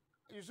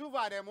 Yusuf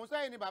Aremu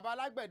sẹ́yìn ni bàbá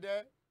alágbẹ̀dẹ.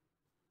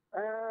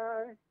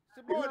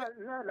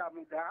 Náà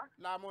Làmùdá.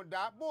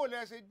 Làmùdá bó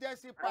lẹ ṣe jẹ́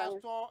sí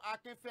pásítọ̀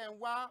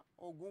Akínfẹ́ńwá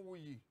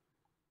Ògúnwùyí.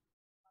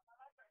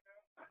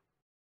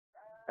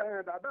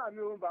 Bàbá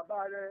mi ò bàbá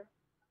rẹ.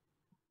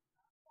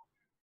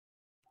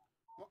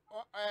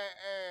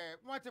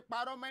 Wọ́n ti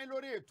parọ́ mẹ́yìn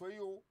lórí ètò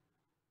yìí o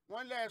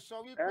wọ́n lẹ sọ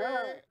wípé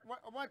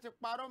wọ́n ti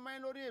parọ́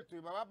mẹ́yìn lórí ètò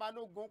yìí bàbá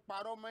Balógun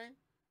parọ́ mẹ́yìn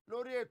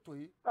lórí ètò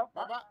yìí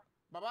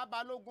bàbá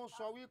Balógun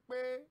sọ wípé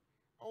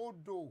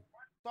odò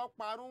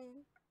tọ́parun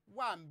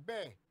wà ń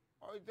bẹ̀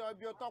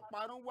ibi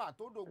tọ́parun wà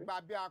tó dò gba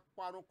bí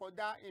aparun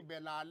kọjá ibẹ̀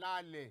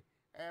làálàálẹ̀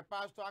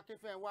pásítọ̀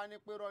Akínfẹ́ńwá ní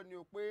pé rọ́ ni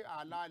o pé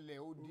àlàálẹ̀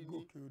odi ni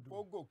ó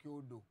gòkè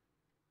odò.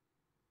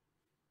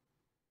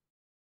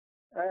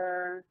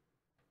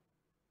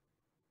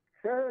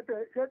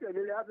 ṣé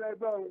tèmi lè afẹ́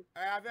gbọ́ o.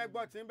 afẹ́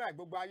gbọ́ tí ń báyìí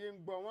gbogbo ayé ń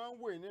gbọ́ wọ́n ń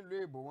wò nílùú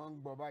èbó wọ́n ń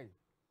gbọ́ báyìí.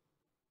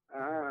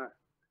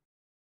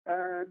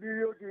 bí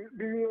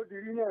ó di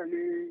rí náà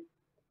ní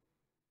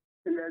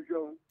ilé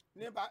ẹjọ́.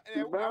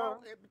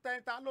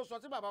 tẹ́ńtà ló sọ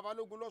tí bàbá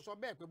Balógun ló sọ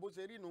bẹ́ẹ̀ pé bó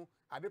ṣe rí nu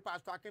àbí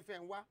pásítọ̀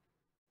Akínfẹ́ńwá.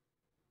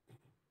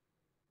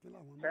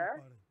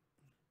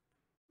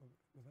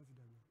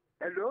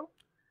 Hello.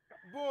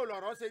 bó o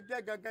lọ̀rọ̀ ṣe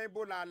jẹ́ gangan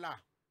ibo làálà.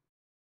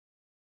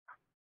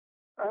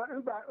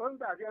 Nígbà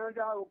tí wọ́n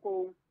dá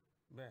oko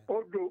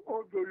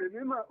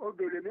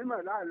odò lè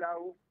mímọ̀ láàlá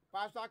o.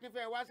 pásítọ̀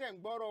Akínfẹ́ńwá ṣe ń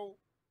gbọ́rọ̀ o.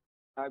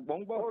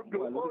 àgbọ̀ngbọ̀ odò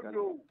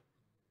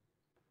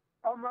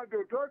ọmọdé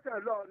tó tẹ̀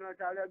lọ ọ̀nà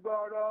ìsàlẹ̀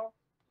gbọ́ọ́rọ́.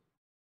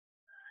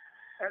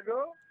 Hello.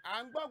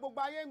 à ń gbọ́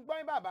gbogbo ayé ń gbọ́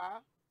yín bàbá.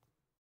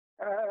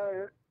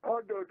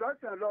 Odò tó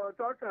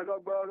tẹ̀ lọ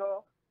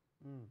gbọ́ọ́rọ́.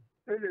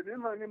 Ilé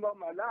mímọ̀ ni mo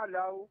mọ̀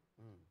láàlá o.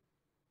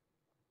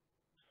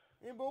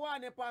 Ibo wà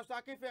ní pásítọ̀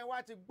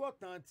Akínfẹ́ńwá ti gbọ́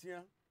tán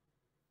tiẹ̀.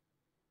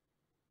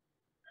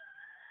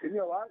 èmi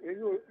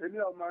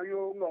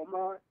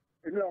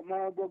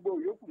ọmọ gbogbo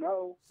yòókù náà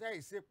o. ṣé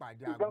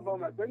ìṣèpàdé àgbo ìgbọ́n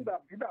ọmọ pé nígbà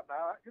tí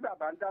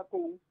bàbá ń dáko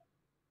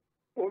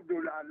odò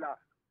làálà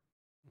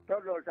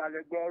tọ́lọ̀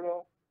ṣàlẹ̀ gbọ́ọ́rọ́.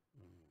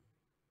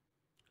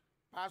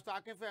 pásítọ̀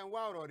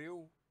Akínfẹ́ńwá ọ̀rọ̀ rèé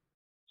o.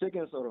 ṣé kí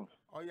n sọ̀rọ̀.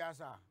 ọ̀yá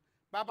sà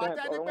bàbá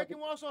tẹ́ ní pé kí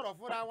wọ́n sọ̀rọ̀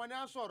fúnra wọn ní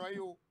à ń sọ̀rọ̀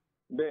yìí o.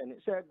 bẹ́ẹ̀ni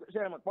ṣé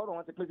ẹ mọ̀ pọ́rọ̀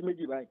wọn ti pín sí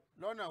méjì báyìí.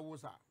 lọ́nà wo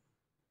sà.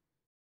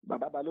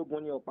 bàbá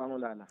Balógun ní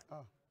ọparun làálà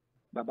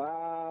bàbá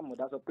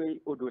Àmùdá sọ pé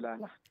odò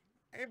làálà.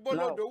 ibo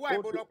lodò wà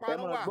ibo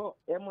lọparun wà.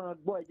 ẹ máa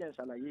gbọ́ ẹ jẹ́ n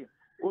ṣàlàyé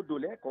odò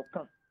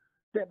lẹ́ẹ̀kọ̀ọ̀kan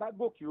tẹ́ ẹ bá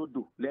gòkè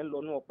odò lẹ́ ń lọ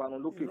ní ọparun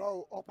lókè.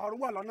 ọparun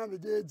wà lọ́nà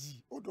méjèèjì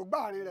odò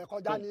gbáàrin rẹ̀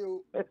kọjá ni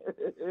o.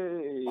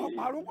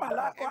 ọparun wà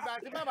lápá. ìgbà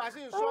tí bàbá sì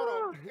ń sọ̀rọ̀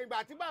ìgbà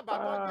tí bàbá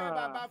tó jẹ́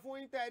bàbá fún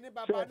yín tẹ́ ẹ ní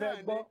bàbá náà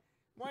ni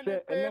wọ́n ní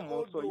pé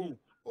odò.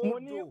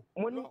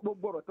 mo ní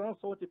gbogbo ọ̀rọ̀ tí wọ́n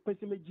sọ ti pín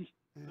sí méjì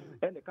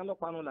ẹnìkan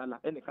lọ́parun làálà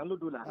ẹnìkan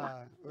lódò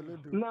làálà.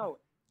 now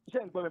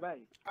ṣé ń gbọ́ mi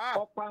báyìí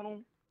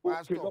ọparun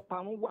òkè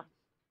lọ́parun wà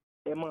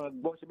ẹ máa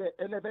gbọ́ síbẹ̀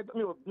ẹlẹ́fẹ́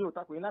mi ò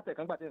takò yín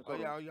látẹ̀kán gbà tẹ́ ń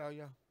sọ̀rọ̀.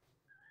 Ọya.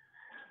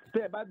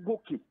 tẹ́ ẹ bá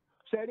gòkè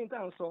sẹ́rí tá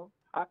à ń sọ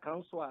a kàn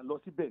ń sọ àlọ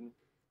síbẹ̀ ni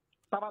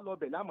tábà lọ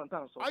bẹ̀ láàmú tá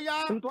à ń sọ. Ọya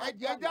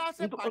ẹ̀jẹ̀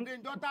ṣèpàdé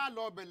ìjọ tá a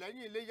lọ bẹ̀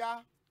lẹ́yìn iléyá.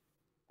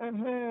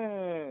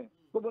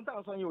 gbogbo tá à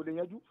ń sọ yẹn ò lè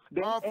yanjú.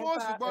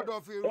 ọ̀fọ́ọ̀sì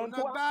gbọ́dọ̀ fi ìrònà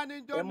gbá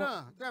níjọ́ náà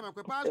tẹ́ ẹ mọ̀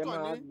pé pásítọ̀ ni.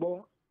 ẹ máa gbọ́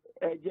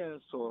ẹ jẹ́ ń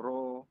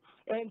sọ̀rọ̀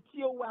ẹn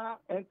tí ó wá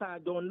ẹn tá a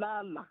jọ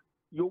ńláàlà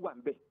yóò wà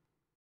ń bẹ̀.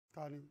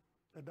 ta ni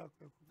ẹ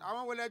dákẹ́ kú.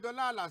 àwọn wọlé ẹjọ́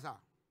láàlà sà.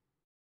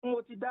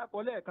 mo ti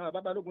dákọ̀ lẹ́ẹ̀kan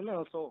bàbá balógun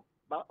náà sọ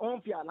wọ́n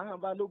ń fi àlá hàn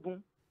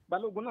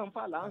balógun náà ń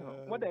fa àlá hàn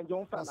wọ́n dẹ̀ jọ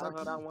ń fa àlá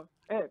hàn ra wọn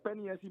pẹ́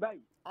nìyẹn sí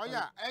báyìí.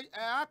 Ọya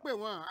ẹ á pè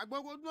wọ́n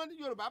agbógun ní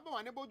Yorùbá bọ̀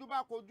wọ́n ní bójú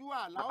bá kojú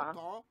àlá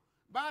ọ̀tọ̀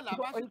bá àlá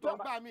bá sì tọ́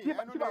gbà mí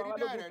ẹnu lè rí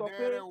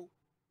dẹ́rẹ̀ o.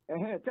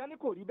 tẹ́ni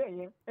kò rí bẹ́ẹ̀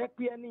yẹn ẹ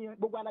pé ẹni yẹn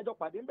gbogbo alájọ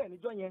pàdé ń bẹ̀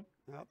níjọ́ yẹn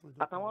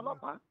àtàwọn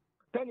ọlọ́pàá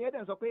tẹ́ni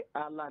ẹ̀dẹ̀ ń sọ pé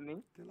àlà ní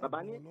bàbá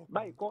ní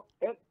báyìí kọ́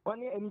wọ́n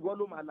ní ẹni wọ́n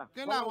ló máa là.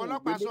 kí làwọn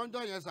ọlọ́pàá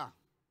sọ́njọ́ yẹn sà.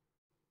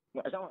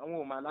 àwọn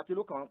ò máa la kí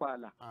ló kàn wọ́n pa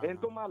àlà ẹni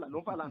tó máa là ló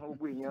ń fà láhàn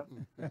gbogbo èèyàn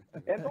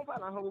ẹni tó ń fà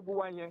láhàn gbogbo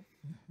wa yẹn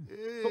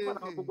tó fà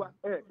láhàn gbogbo wa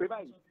pé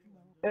báyìí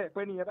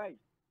pé nìyẹn báyìí.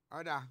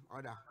 ọ̀dà.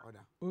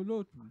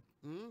 olóòtú.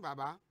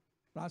 bàbá.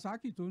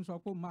 Rasaki tó ń sọ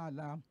pé máa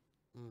la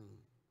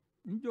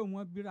njó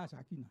wọn bí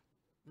Rasaki náà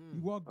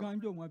ìwọ gan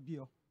njó wọn bí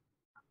ọ.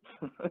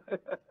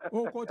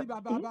 oko tí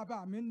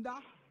bàbá mi ń dá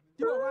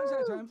tí o wá ń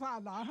ṣẹ̀ṣẹ̀ ń fà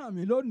láhàn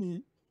mi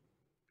lónìí.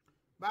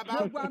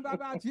 bàbá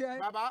bàbá tiẹ̀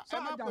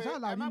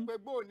ẹ má pé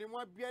gbóò ni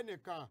wọ́n bí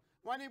ẹnìkan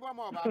wọ́n ní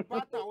bọ́mọ ọba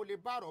bàtàn ó lè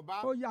bá àròbá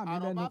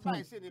àròbá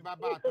báyìí sì ni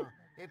bàbá àtàn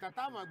ìtàn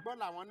táwọn gbọ́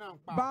làwọn náà ń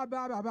pa.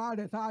 bàbá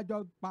rẹ̀ tá a jọ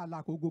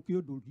pààlà kò gòkè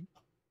odò rí.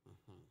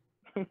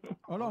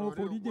 Ọlọ́run ó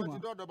forí jì wọ́n. wọ́n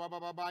ti dọ́dọ̀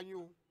bàbá yín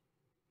o.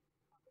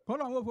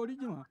 kọ́lọ́run ó forí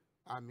jì wọ́n.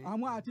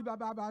 àwọn àti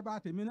bàbá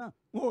tèmi náà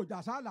wọn ò jà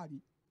sáàlà rí.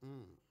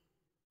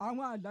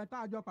 àwọn àgbà tá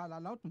a jọ pààlà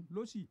lọ́tún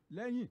lósì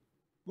lẹ́yìn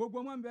gbogbo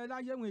wọn ń bẹ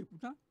láyé wọn èkú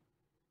tán.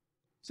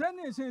 ṣé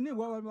ní ìsìn ní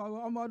ìwọ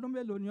ọmọ ọdún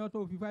mélòó ni ọ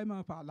tó fi fẹ́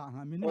máa pààlà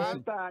hàn mí ní ìsìn.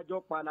 wọ́n tá a jọ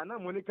pààlà náà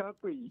mo ní ká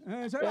pè yìí.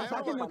 ṣé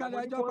Rasaki nìkan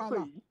lẹ́jọ́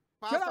pààlà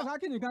ṣé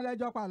Rasaki nìkan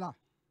lẹ́jọ́ pààlà.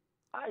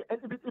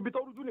 ibi tó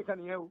rújú nìkan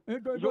nìyẹn o.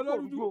 ètò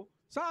lórújú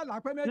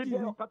sáàlà pé méjì ni.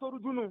 ibi ọ̀kan tó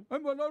rújú nù.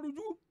 èmi ò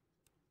lórújú.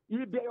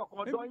 ibi ọ̀kan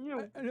ọ̀dọ́ yín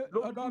o.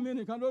 ọ̀dọ̀ mi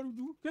nìkan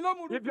lórújú. kí ló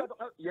mú rújú.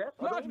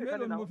 kíláàsì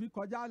mélòó ni mo fi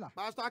kọjá àlà.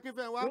 Pásítọ̀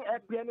Akínfẹ́ wá. ní ẹ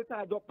pé ẹni tá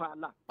a jọ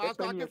pààlà.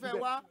 Pásítọ̀ Akínfẹ́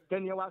wá.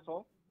 kẹ́ni ẹ wá sọ.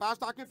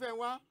 Pásítọ̀ Akínfẹ́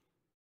wá.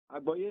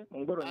 àgbọ̀yé mò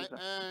ń gbọ́dọ̀ yín sà.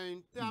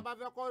 tí a bá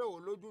fẹ́ kọ́rọ̀ ò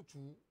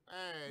lójútùú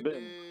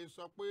lè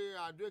sọ pé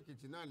Adó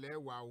Èkìtì náà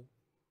lẹ́wà o.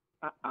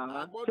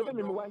 ṣé bẹ́ẹ̀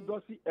ni mo wá ń jọ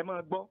sí ẹ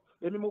máa gbọ́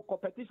èmi mo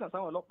competition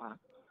sáwọn ọlọ́pàá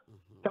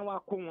táwọn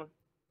akó wọn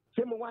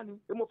ṣé mo wá ni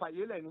èmi mo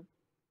fàyè lẹ̀ ni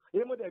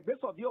èmi mo dẹ̀ gbé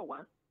sọ̀bíọ̀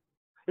wá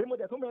èmi mo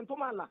dẹ̀ tó mẹ́rin tó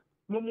máa là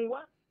mo mú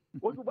wá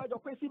ojú gbájọ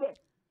pé síbẹ̀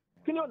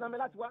kí ni ọ̀nà mi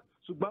láti wá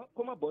ṣùgbọ́n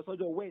kó má bọ́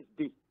sọ́jọ́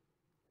Wednesday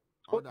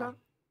ó tán.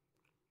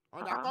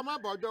 ọ̀dà kó má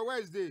bọ́ ọjọ́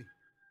Wednesday.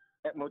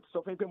 mo ti sọ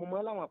fún yín pé mo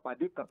mọ láwọn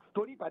àpàdé kan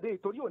torí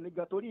òní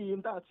gan torí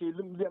yín tá a ṣe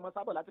ilé ẹmọ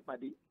sábọ̀ láti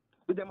pàdé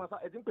ilé ẹmọ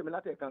ẹ ti ń pè mí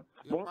láti ẹ̀kan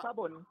mò ń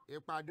sábọ̀ ni.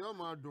 ìpàdé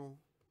ọmọ dùn.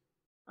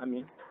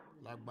 àmín.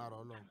 lágbára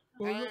Ọlọ́run.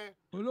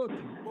 olóòtú.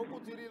 gbogbo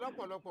ti rí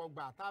lọ́pọ̀lọpọ̀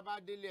gbà tá a bá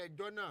délé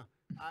ẹjọ́ náà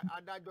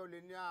adájọ́ lè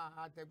ní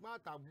àtẹ̀gbọ́n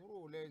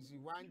àtàbúrò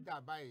lẹ́sìn wá ń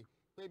jà báyìí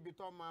pé ibi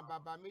tó ọmọ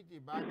bàbá méjì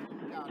bá ti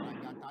ń jà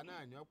àràgàtà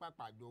náà ní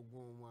ọ̀pàpà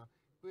jogun wọn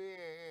pé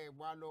ẹ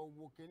wá lọ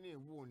wo kínní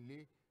ìwò ńlé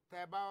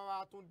tẹ bá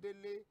wá tún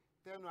délé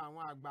tẹnu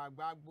àwọn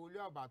àgbààgbà agboolé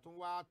ọba tún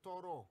wá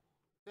tọrọ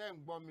tẹ ń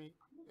gbọ́ mi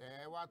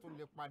ẹ wá tún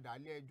lè padà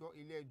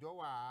ilé ẹjọ́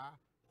wà á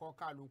kọ́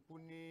kálukú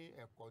ní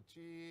ẹ̀kọ́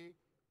tí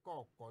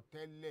kọ̀ọ̀kọ́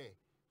tẹ́lẹ̀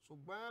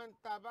ṣùgbọ́n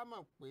tá a bá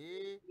mọ̀ pé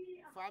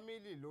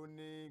fámìlì ló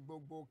ní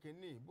gbogbo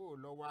kínní bó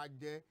lọ́wọ́ á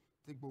jẹ́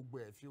tí gbogbo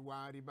ẹ̀ fi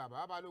wá rí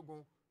bàbá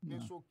Balógun ní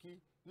ṣókí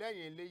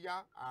lẹ́yìn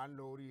iléyá à ń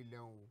lọ orí ilẹ̀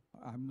òun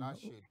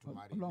láṣẹ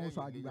ìtumàrí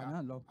lẹ́yìn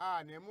iléyá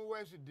a ní mú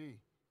wẹ́sídẹ̀ẹ́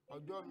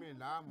ọjọ́ mi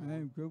láàmú.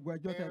 gbogbo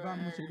ẹjọ́ tẹ bá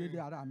mú ṣe déédé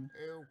ara mi.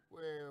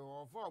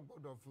 ọ̀fọ̀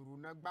gbọ́dọ̀ fìrù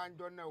náà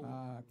gbáńjọ́ náà o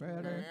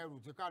ẹrù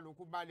tí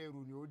kálukú bá lè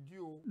rù ní ó dí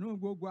o. nú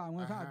gbogbo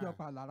àwọn sáàjọ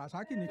pààlà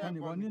Rasaki nìkan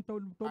nìwọ ní tó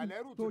máa là.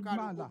 àlẹ́rù tí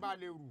kálukú bá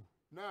lè rù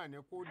náà ni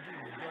kó dì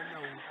níjọ́ náà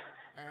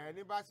o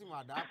ní bá sì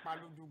mà dá pa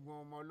lójúgun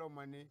ọmọ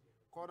ọlọ́mọ ni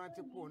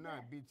kọ́rántí pò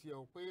náà bíi tiẹ̀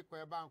o pé ikọ̀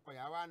ẹ bá ń kọ̀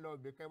yà wá ń lọ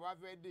ibì kẹ́ wá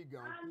fẹ́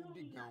dìgàn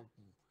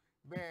kù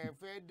bẹ́ẹ̀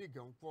fẹ́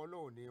dìgàn kú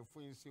Ọlọ́run ní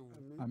fún yín sí o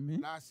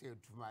láṣẹ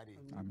ìtumàrí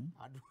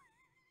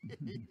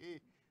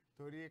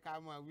torí ká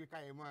mọ wí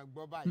káyé mọ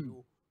gbọ́ báyìí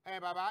o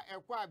bàbá ẹ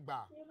kú àgbà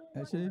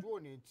ojú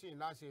òní tí ì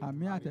láṣẹ ìtumàrí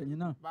àmì àtẹ̀yìn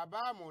náà bàbá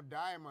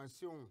àmọ̀dá ẹ̀ mọ̀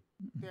sí òun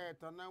tẹ́ ẹ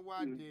tanná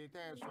wádìí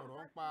tẹ́ ẹ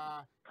sọ̀rọ̀ ń pa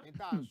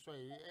níta sọ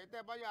yìí ẹ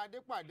tẹ́ báyà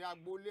adépàdé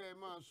agboolé ẹ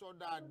máa sọ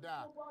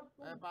dáadáa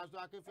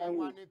Pásítọ̀ Akínfẹ́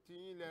wá ní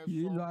tiyín lẹ sọ kì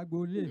í lọ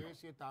agboolé kì í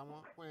ṣe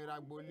tàwọn fún ìra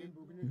agboolé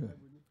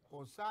kò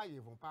sáàyè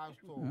fún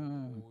pásítọ̀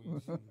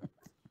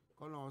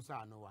kọ́nà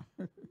ṣàánú wa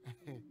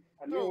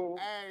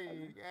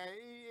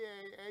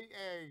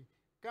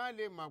kán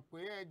lè mọ̀ pé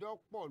ẹjọ́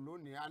pọ̀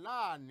lónìí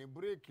aláàní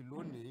bírèkì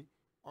lónìí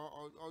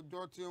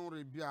ọjọ́ tí ń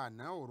re bí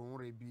àná òrùn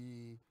re bí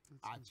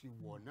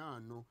àtiwọ̀ náà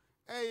nu.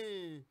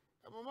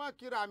 mo mọ̀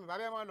kíra mi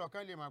bàbá ẹ̀ máa lọ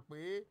kán lè mọ̀ pé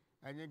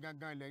ẹ̀yin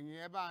gangan lẹ́yìn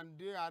ẹ bá ń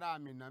dé ara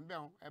mi nà ń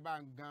bẹ̀ ẹ bá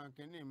ń gan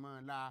kínní mọ́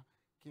la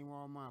kí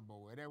wọ́n máa bọ̀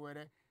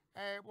wẹ́rẹ́wẹ́rẹ́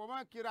mo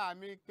máa kíra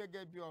mi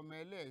gẹ́gẹ́ bí ọmọ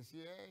ẹlẹ́ẹ̀sì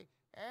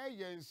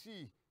yẹn sí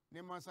ní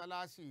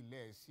mọ́sálásí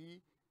ilẹ̀ẹ̀sì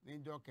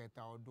níjọ́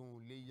kẹta ọdún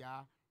iléyá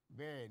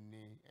bẹ́ẹ̀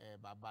ni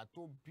bàbá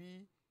tó bí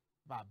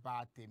bàbá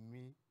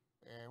tèmi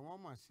wọ́n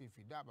mọ̀ sí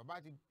fìdá bàbá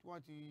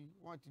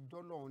wọ́n ti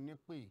dọ́lọ́run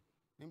nípè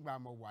nígbà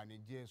mo wà ní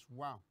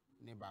JS1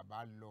 ni bàbá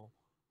lọ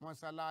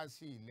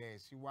mọ́sálásí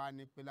ilẹ̀ẹ̀sì wá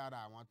ní pé lára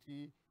àwọn tí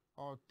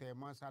ọ̀tẹ̀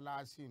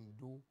mọ́sálásí ń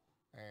dó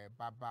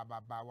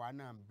bàbá wa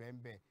náà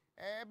bẹ́ẹ̀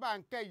ẹ bá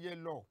ń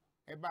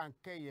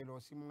kẹ́yẹ lọ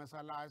sí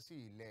mọ́sálásí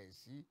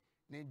ilẹ̀ẹ̀sì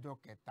níjọ́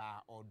kẹta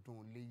ọdún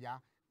iléyá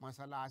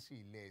mọ́sálásí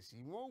ilẹ̀ẹ̀sì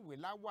wọ́n wé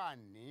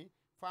láwàní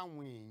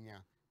fáwọn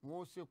èèyàn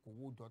wọ́n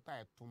ṣèkówó jọta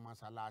ẹ̀tún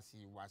mọ́sálásí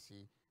wa ṣe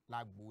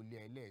lágbóolé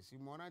ẹlẹ́ẹ̀sì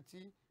mo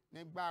rántí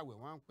nígbà àwẹ̀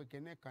wọ́n ń pe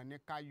kinní kan ní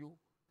káyó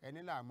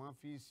ẹni làmọ́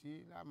fi sí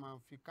làmọ́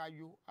fi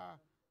káyó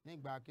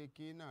nígbà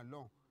kékeré náà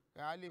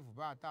lọ́hùn àlefu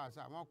bá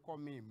àtàṣà wọ́n kọ́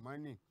mi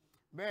ìmọ́nì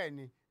bẹ́ẹ̀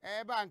ni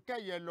ẹ bá ń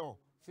kẹ́yẹ lọ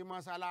sí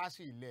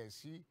mọ́sálásí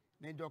ilẹ̀ẹ̀sì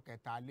níjọ́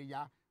kẹta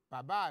iléyá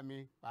bàbá mi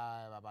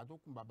bàbá tó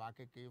kún bàbá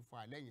kékeré fún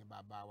alẹ́yìn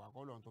bàbá wa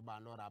kọ́lọ́n tó bá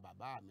ń lọ́ra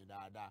bàbá mi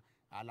dáadáa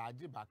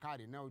Alhaji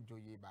Bakari náà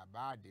joyè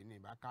bàbá àdéní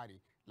Bakari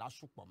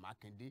lásùpọ̀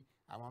Mákindé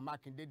àwọn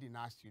Mákindé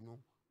dìnnà sínú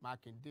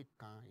Mákindé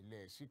kan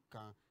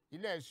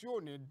ilẹ̀ẹ̀sì ò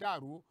ní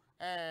dàrú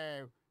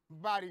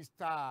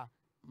barrister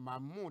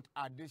Mahmood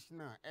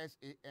Adesina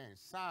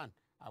SAN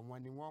àwọn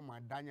ni wọ́n máa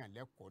dáyàn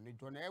lẹ́kọ̀ọ́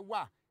níjọ́ náà ẹ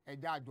wà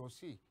ẹja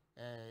àjọṣe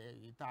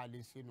ìta lè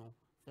sínú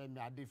Fẹ́mi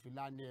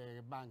Adéfìlà ní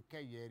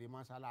báńkẹ́yẹ eré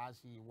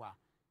mọ́sálásí wà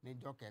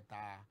níjọ́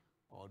kẹta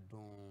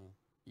ọdún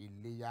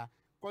iléyá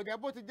kọjá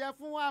bó ti jẹ́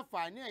fún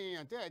àǹfààní ẹ̀yin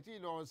èèyàn tẹ́lẹ̀ tí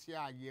lọ ṣe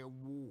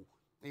àyẹ̀wò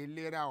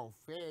ìlera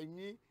ọ̀fẹ́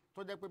yín tó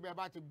jẹ́ pé bí a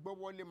bá ti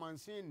gbọ́wọ́lé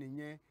mọ́síìnì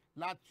yẹn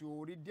láti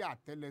orí dé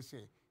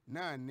àtẹ́lẹsẹ̀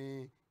náà ni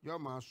yóò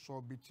máa sọ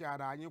ibi tí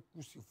ara yín kù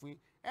sí fún yín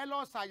ẹ lọ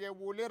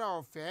ṣàyẹ̀wò ìlera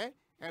ọ̀fẹ́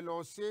ẹ lọ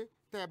ṣe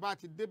tẹ́ ẹ bá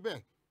ti débẹ̀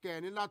kẹ́ ẹ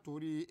ní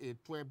látòrí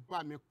ètò Ẹ Bá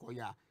Mi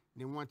Kọ̀yà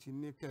ni wọ́n ti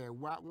ní kẹ́ ẹ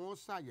wá wọ́n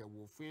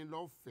ṣàyẹ̀wò fún yín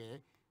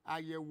lọ́fẹ̀ẹ́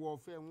àyẹ̀wò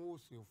ọ̀fẹ́ wọn ò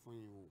ṣe fún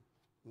yín o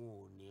wọn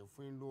ò ní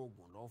fún yín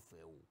lóògùn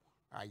lọ́fẹ̀ẹ́ o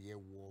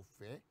àyẹ̀wò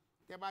ọ̀fẹ́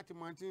tẹ́ bá ti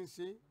mọ tí ń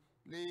ṣe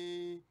lé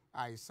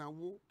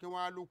àìsanwó kí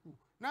wọ́n á ló kù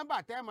nọ́mbà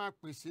tẹ́ máa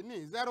pè sí ní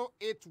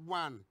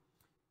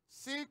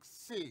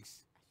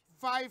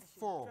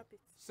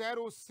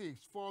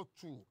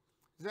 08166540642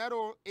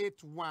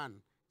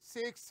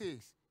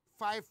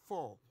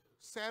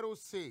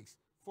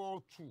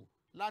 08166540642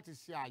 láti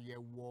ṣe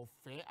àyẹ̀wò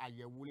ọ̀fẹ́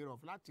àyẹ̀wò ìlera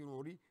ọ̀fẹ́ láti ràn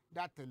orí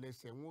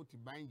dátẹlẹsẹ̀ wọn ò ti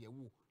bá ń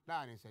yẹ̀wò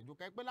láàrin ìṣẹ́jú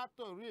kẹ́pẹ́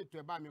látọ̀rí ètò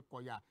Ẹ Bá Mi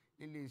Kọ̀yà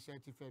nílé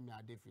iṣẹ́ tí Fẹ́mi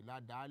Adéfìlà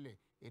dálẹ̀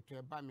ètò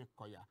Ẹ Bá Mi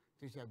Kọ̀yà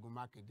tí Ṣẹ́gun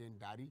Mákindé ń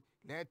darí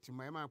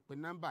lẹ́ẹ̀tìmọ̀ ẹ máa pe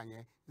nọ́mbà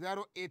yẹn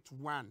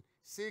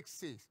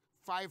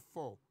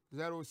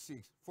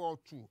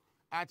 08166540642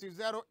 àti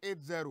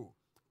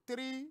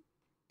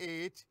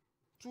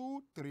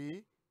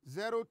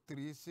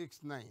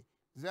 08038230369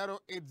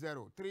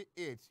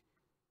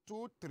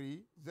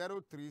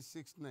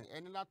 08038230369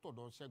 ẹni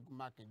látọ̀dọ̀ Ṣẹ́gun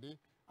Mákindé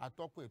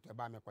atọ́kùn ètò Ẹ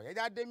Bá Mi Kọ̀yà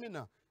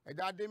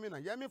ẹja démìnà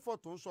Yẹmí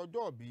Fọ́tò ń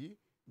sọjọ́ òbí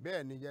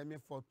bẹ́ẹ̀ ni Yẹmí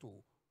Fọ́tò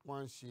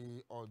wọ́n ń ṣe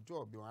ọjọ́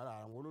òbí wọn ara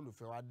àwọn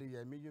olólùfẹ́ wa dé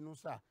Yẹmí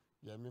Yínúsà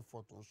Yẹmí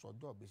Fọ́tò ń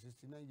sọjọ́ òbí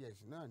 69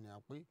 years náà ni a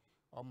pé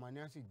ọmọ ní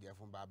wọ́n sì jẹ́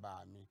fún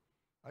bàbá mi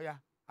ọ̀yá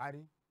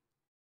arí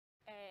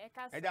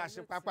ẹja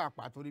ṣe pápá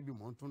àpá torí bí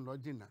mò ń tún lọ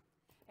jìnnà.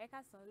 ẹ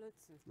káàsán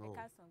lótú ẹ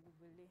káàsán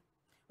gbogbo ilé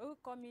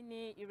orúkọ mi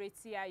ní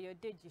Ìrètí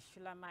Ayọ̀dèjì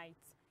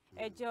Shulamite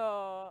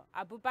ẹjọ́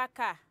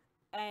Abubakar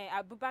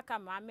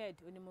Mohammed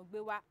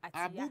onímọ̀gbéwá àti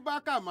ìyá.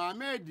 Abubakar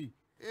Mohammed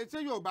ṣé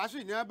Yorùbá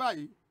sì ní ẹ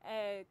báyìí.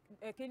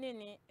 Kíní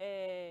ni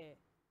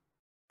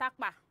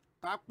tápà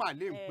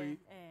lè ń pé.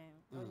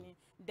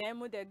 dẹ̀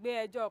mo dẹ̀ gbé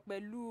ẹjọ́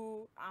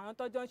pẹ̀lú àwọn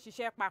tọ́jọ́ ń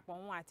ṣiṣẹ́ papọ̀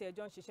òun àti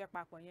ẹjọ́ ń ṣiṣẹ́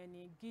papọ̀ yẹn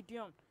ni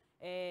Gideon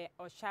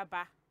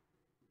Ọ̀ṣàbà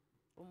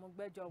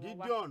òmùgbẹ́jọ wọn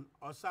wá. Gideon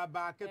Ọ̀ṣàbà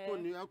akẹ́kọ̀ọ́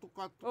ni ẹ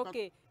kọ́kọ́. ok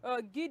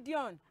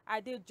Gideon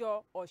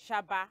Adéjọ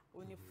Ọ̀ṣàbà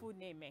òní full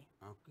name ẹ̀.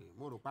 ok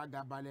mo rò pa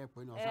agabalẹ̀ pé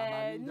ní Ọ̀ṣàbà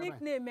ní jẹ́bẹ̀.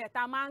 nickname ẹ̀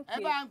tá a máa ń pè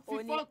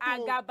òní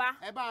Agaba.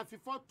 ẹ bá ń fi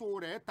fọ́tò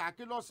rẹ̀ ta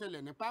kí ló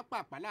ṣẹlẹ̀ ní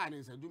pápá láàrin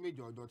ìṣẹ́jú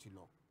méjì ọjọ́ ti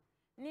lọ.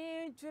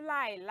 ní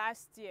July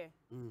last year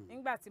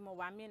nígbà tí mo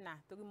wà Minna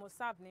torí mo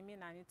serve ní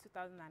Minna ní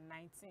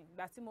 2019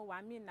 ìgbà tí mo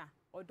wà Minna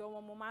ọ̀dọ̀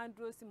wọn mo máa ń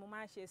dúró sí mo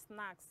máa ń ṣe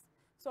snacks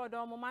so ọ̀dọ̀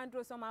wọn mo máa ń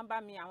dúró sí wọn máa ń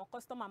bá mi àwọn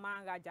customer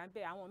máa ń rajà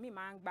bẹ́ẹ̀ àwọn míì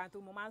máa ń gba tó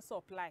mo máa ń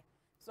supply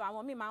so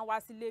àwọn míì máa ń wá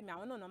sílé mi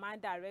àwọn náà máa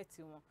ń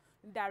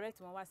direct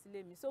wọn wá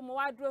sílé mi so mo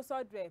wá dúró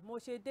sọ́dọ̀ ẹ̀ mo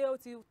ṣe dé ó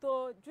ti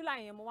tó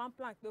July yẹn mo wá ń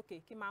plan pé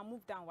okay kí n máa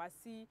move down wá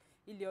sí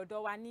ilé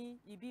ọ̀dọ̀ wa ní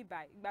ibi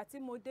ìbà ìgbà tí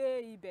mo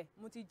dé ibẹ̀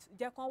mo ti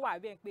jẹ́ kán wà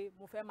bẹ́ẹ̀ pé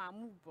mo fẹ́ máa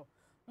move bọ̀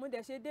mo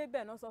dẹ̀ ṣe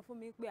débẹ̀ náà sọ fún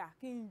mi pé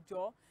kí n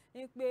jọ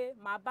ní pé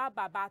màá bá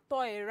bàbá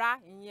tọ́ ẹ̀rá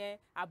ìyẹn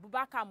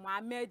Abubakar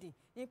Mohammed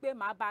ní pé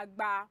màá bá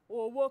gba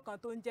owó kan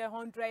tó ń jẹ́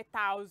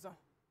 100,000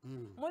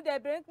 mo dẹ̀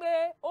bẹ̀rẹ̀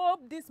pé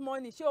hope this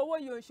morning ṣé owó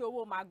yìí ò ń ṣe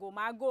owó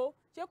màgòmágó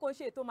ṣé kò ń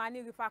ṣe tó máa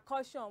ní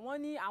repercussion wọ́n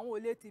ní àwọn ò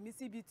lè tì mí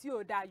síbi tí ò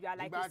dáa you are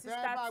like a sister to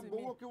me. ìgbà tẹ́ bá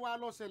gbowó kí wàá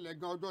lọ ṣẹlẹ̀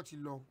gan ọjọ́ ti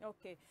lọ.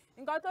 ok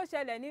nǹkan tó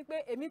ṣẹlẹ̀ ni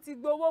pé èmi ti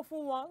gbowó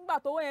fún wọn nígbà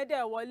tówó yẹn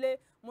dẹ̀ wọlé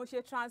mo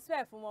ṣe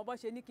transfer fún wọn bó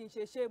ṣe ní kí n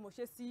ṣe mo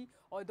ṣe sí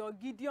ọ̀dọ̀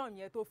Gideon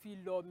yẹn tó fi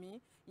lọ̀ mí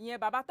ìyẹn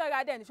bàbá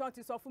tọ́ra dẹ̀ níṣọ́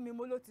ti sọ fún mi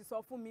mo ló ti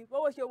sọ fún mi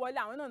bówó ṣe wọlé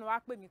àwọn náà wá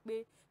pè mí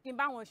pé kí n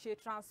bá wọn ṣe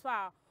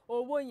transfer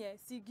owó yẹn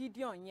sí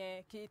Gideon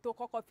yẹn kí tó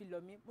kọ́kọ́ fi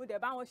lọ̀ mí mo dẹ̀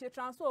bá wọn ṣe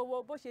transfer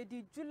owó bó ṣe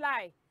di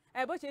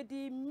bó ṣe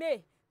di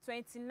May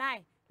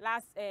 29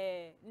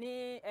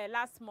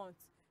 last month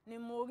ni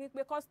mo rí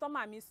pé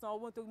customer mi san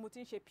owó nítorí mo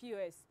ti ń ṣe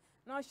POS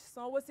náà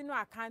san owó sínú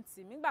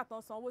àkáǹtì mi nígbà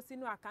tán san owó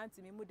sínú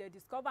àkáǹtì mi mo dẹ̀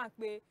discover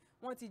pé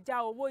wọ́n ti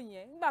já owó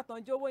yẹn nígbà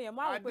tán já owó yẹn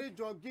mo á wò pé.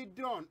 Adéjọ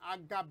Gideon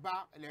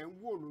Agaba lẹ̀ ń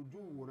wò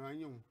lójú ìwòran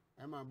yín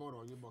ẹ máa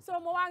bọ̀rọ̀ yín bọ̀. so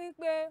mo wá rí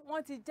pé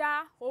wọ́n ti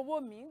já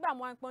owó mi nígbà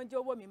mo wá ń pọ́n já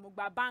owó mi mo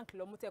gba bank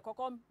lọ mo tẹ̀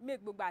kọ́kọ́ make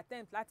gbogbo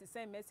attempt láti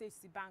send message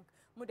sí bank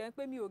mo dẹ̀ ń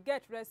pé mi ò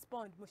get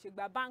respond mo ṣe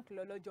gba bank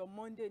lọ lọ́jọ́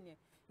Monday yẹn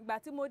ìgbà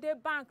tí mo dé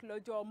bank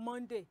lọ́jọ́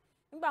Monday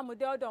nígbà mo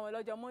dé ọ̀dọ̀ wọn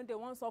lọ́jọ́ Monday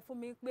wọ́n sọ fún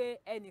mi pé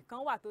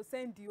ẹnìkan wà tó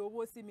sẹ́ndì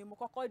owó sí mi mo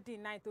kọ́kọ́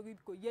deny torí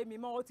kò yé mi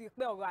mọ́ ó ti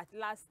pẹ́ ọ̀rọ̀ àti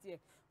last year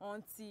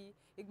until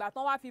ìgbà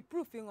tán wá fi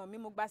proof hàn mi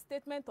mo gba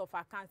statement of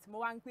account mo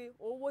wá ń pé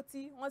owó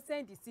tí wọ́n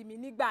sẹ́ndì sí mi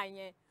nígbà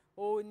yẹn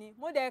òun ni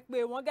mo dẹ̀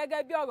pè wọ́n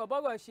gẹ́gẹ́ bí ọ̀rọ̀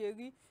bọ́rọ̀ ṣe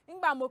rí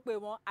nígbà mo pè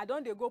wọ́n I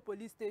don dey go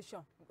police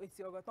station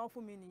èsì ọ̀rọ̀ tán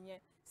fún mi nìyẹn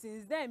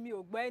since then mi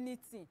ò gbọ́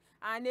anything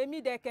and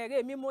èmi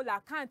dẹ̀kẹ̀rẹ́ mi mo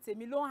làkáǹtì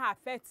èmi ló ń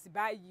affect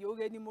báyìí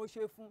oore ni mo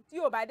ṣe fún tí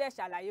ò bá dẹ̀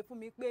ṣàlàyé fún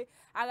mi pé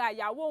ara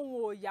ìyàwó òun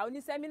ò yá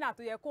onísẹ́mínà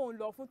tó yẹ kóun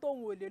lọ fún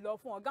tóun ò lè lọ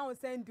fún ọ̀gá òun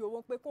sẹ́ndì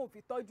owó pé kóun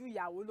fi tọ́jú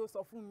ìyàwó ló sọ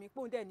fún mi pé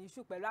òun dẹ̀ ní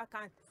issue pẹ̀lú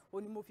àkáǹtì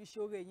òun ni mo fi ṣe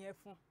oore yẹn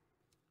fún.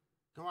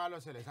 kí wọ́n á lọ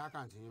ṣẹlẹ̀ sí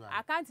àkáǹtì yín báyìí.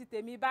 àkáǹtì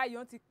tèmi báyìí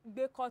wọ́n ti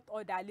gbé court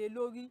order lé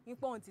lórí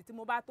nípa ohun tí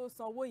mo bá tó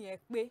san owó yẹn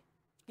pé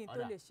kí n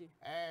tó lè ṣe.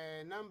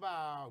 nọ́mbà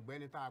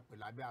ọ̀gbẹ́ni tá a pè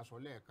lábẹ́ aṣọ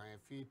lẹ́ẹ̀kan ẹ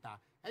fi ta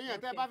ẹ̀yin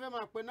ẹ̀tẹ́ bá fẹ́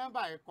máa pe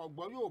nọ́mbà ẹ̀ kọ̀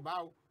gbọ́ yóò bá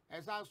o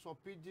ẹ sá sọ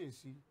pidgin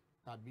sí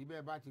tàbí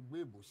bẹ́ẹ̀ bá ti gbé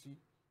ìbò sí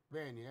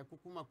bẹ́ẹ̀ ni ẹ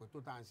kúkú mọ̀ pé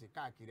tó tá à ń ṣe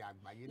káàkiri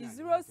àgbáyé náà.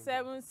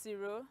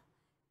 070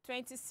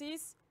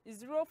 26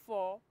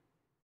 04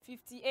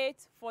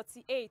 58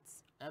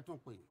 48. ẹ tún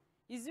pè.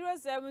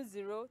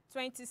 070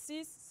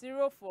 26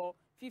 04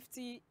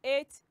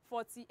 58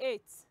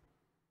 48.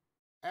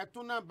 ẹ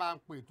tún náà bá ń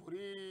pè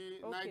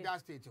torí Niger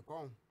State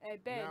kọ́hún. ẹ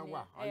bẹ́ẹ̀ ni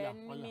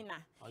ẹ nínà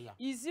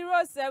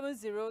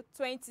 070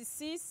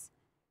 26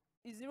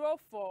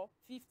 04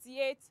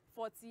 58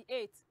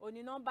 48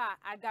 òní nọ́mbà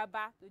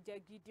Agaba tó jẹ́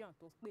Gideon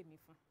tó pè mí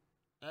fún.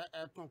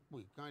 ẹ tún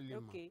pè kán lè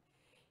mọ̀.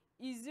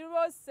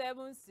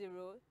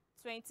 070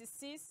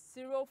 26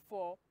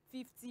 04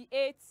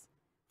 58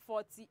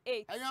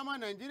 48. ẹ̀yin ọmọ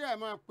Nàìjíríà ẹ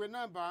máa pe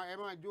nọ́mbà ẹ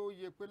máa jó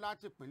iye pé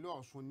láti ìpínlẹ̀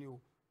Ọ̀ṣun ni o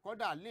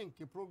kódà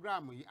líǹkì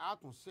prógráàmù yìí á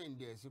tún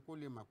sèǹdì ẹ̀ sí kó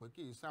lè mọ̀ pé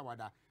kì í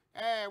ṣàwàdà.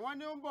 wọ́n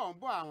ní ó ń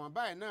bọ̀ àwọn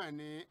báyìí náà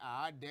ni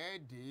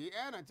àádẹ́ẹ̀dẹ́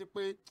ẹ rántí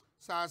pé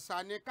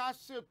ṣàṣà ni ká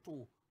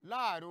ṣètò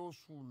láàrin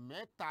oṣù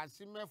 3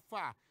 sí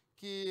 4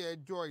 kí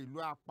ẹjọ́ ìlú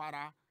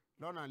Apara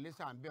lọ́nà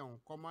lẹ́sà ń bẹ̀ ń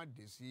kọ́ mọ́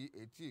dé sí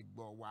etí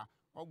ìgbọ́ wa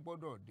wọ́n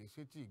gbọ́dọ̀ dé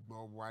sí etí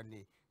ìgbọ́ wa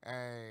ni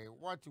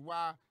wọ́n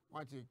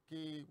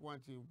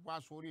ti wá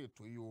sórí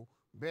ètò yìí o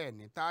bẹ́ẹ̀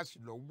ni tá a sì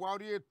lọ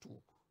wárí ètò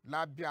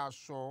lábẹ́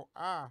aṣọ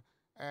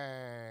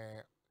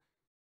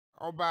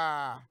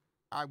ọba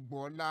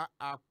Agboola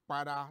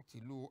Apara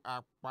tìlú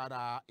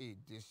Apara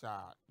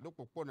Ìjẹ̀ṣà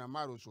lópòpónà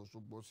márosẹ̀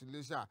Òṣogbo sí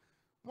Iléṣà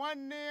wọ́n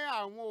ní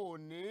àwọn ò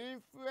ní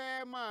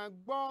fẹ́ máa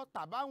gbọ́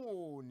tàbáwọn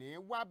ò ní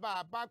wá bá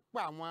a bá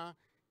pa wọn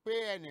pé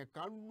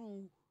ẹnìkan lu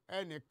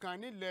ẹnìkan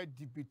nílẹ̀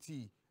jìbìtì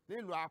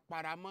nílùú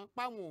Apara mọ́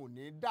páwọn ò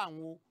ní dà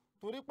wọn o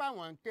torí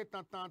páwọn ń ké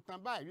tantan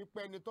báyìí wípé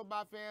ẹni tó bá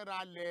fẹ́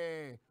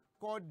ralẹ̀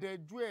kó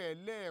dẹjú ẹ̀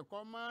lẹ̀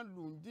kó má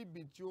lù ń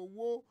jìbìtì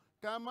owó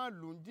ká má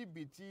lù ń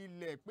jìbìtì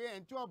ilẹ̀ pé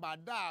ẹni tí ọba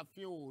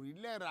dáàfin òrí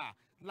lẹ́ra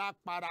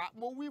l'Apara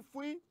mo wí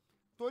fún yín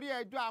torí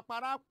ẹjọ́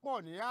Apara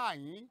pọ̀ ní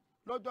àyín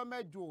lọ́jọ́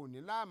mẹ́jọ òní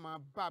láàmú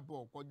bàbọ̀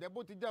ọ̀kọ̀ jẹ́ bó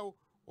ti jẹ́ o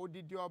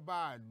odidi ọba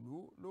àlú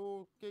ló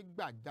ké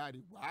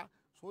gbàjarè wá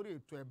sórí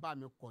ètò Ẹ Bá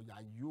Mi Kọ̀yà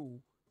yìí o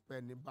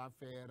pẹ́ni bá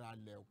fẹ́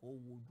ralẹ̀ kó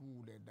wojú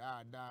rẹ̀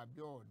dáadáa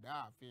bí ọ̀dà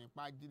àfin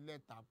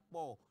pájílẹ̀ta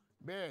pọ̀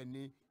bẹ́ẹ̀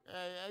ni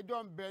ẹjọ́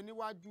ń bẹ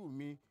níwájú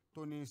mi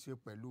tó ní í ṣe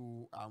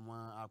pẹ̀lú àwọn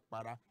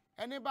Apara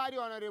ẹni bá rí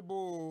ọ̀nàrẹ́bù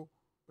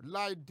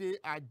Láìdé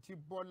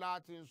Àjíbọ́lá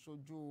tí ń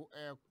sojú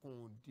ẹkùn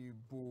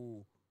ìdìbò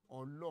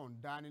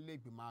Ọlọ́ọ̀dá nílé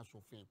ìgbìmọ̀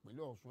asòfin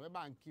ìpínlẹ̀ Ọ̀ṣun ẹ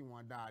bá ń kí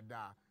wọn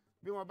dáadáa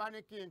bí wọ́n bá ní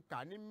kí n kà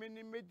ní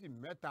méní méjì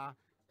mẹ́ta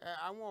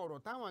àwọn ọ̀rọ̀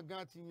táwọn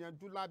gan ti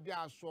yanjú lábẹ́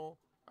aṣọ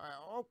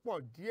ọ̀pọ̀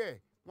díẹ̀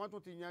wọ́n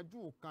tún ti yanjú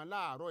kan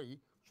láàárọ̀ yìí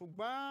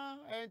ṣùgbọ́n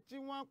ẹni tí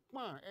wọ́n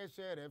pọ̀n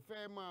ẹsẹ̀ rẹ̀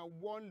fẹ́ máa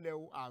wọ́lẹ̀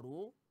àró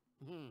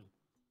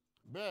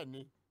bẹ́ẹ̀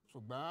ni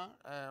ṣùgbọ́n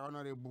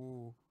ọ̀nàrẹ́bù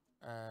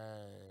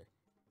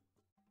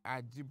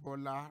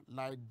Àjíbọ́lá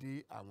Láìdé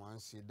àwọn ń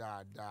ṣe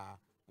dáadáa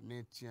ní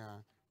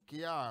tiẹ̀ kí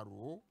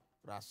àró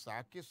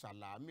Rasaki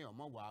Salami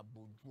ọmọ wa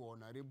bójú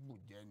ọ̀nàrẹ́bù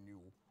jẹ́ ni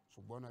o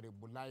ṣùgbọ́n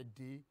ọ̀nàrẹ́bù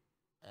Láìdé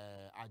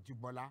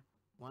Àjíbọ́lá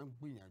wọ́n ń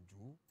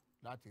gbìyànjú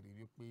láti rí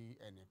wípé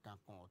ẹnìkan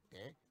kan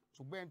ọ̀tẹ̀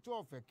ṣùgbọ́n ẹni tí ó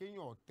fẹ́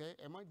kéèyàn ọ̀tẹ́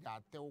ẹ má jà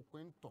tẹ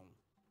okun ń tàn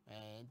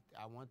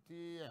àwọn tí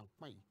ẹ̀ ń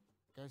pọ̀n yìí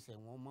kẹsẹ̀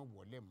wọn mọ̀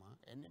wọlé mọ́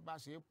ẹni bá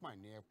ṣe é pọ̀n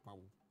ní ẹ pọ̀n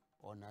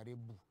o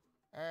ọ̀nàrẹ́bù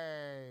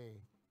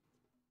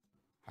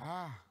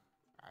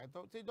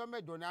tíjọ́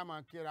mẹ́jọ ni a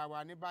máa kíra wa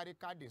ní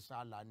báríkàdé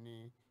sálà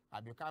ni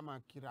àbí ká máa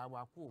kíra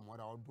wa kú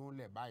òmùra ọdún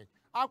lẹ̀ báyìí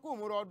a kú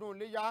òmùra ọdún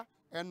léyà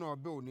ẹnu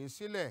ọ̀bẹ òní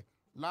sílẹ̀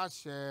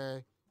láṣẹ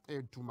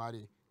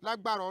Èdùmàrè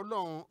lágbára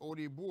Ọlọ́run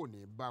orí ibú òní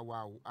bá wa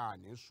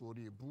àní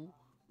sórí ibú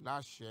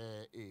láṣẹ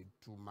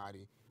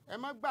Èdùmàrè ẹ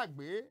má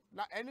gbàgbé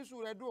ẹni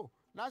sùn rẹ dò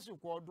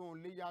lásìkò ọdún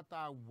léyà tá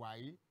a wà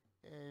yìí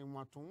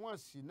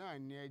ìwọ̀ntúnwọ̀nsì náà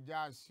ni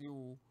ẹja sí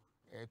o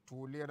ètò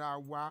ìlera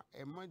wa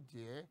ẹ má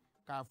jẹ́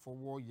ká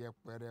fọwọ́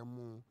yẹpẹrẹ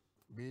mú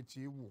bí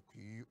ti wù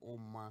kí ó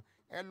mọ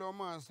ẹ lọ́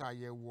mọ̀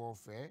ṣàyẹ̀wò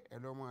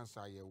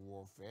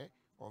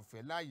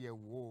ọ̀fẹ́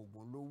láyẹ̀wò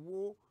oògùn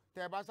lówó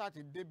tẹ́ ẹ bá sá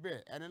ti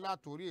débẹ̀ ẹni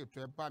látòrí ètò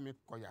Ẹ Bá Mi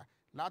Kọ̀yà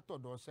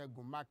látọ̀dọ̀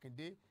Ṣẹ́gun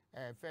Mákindé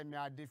Fẹ́mi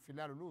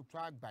Adéfìlà lóòótọ́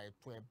àgbà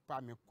ètò Ẹ Bá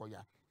Mi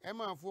Kọ̀yà ẹ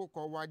máa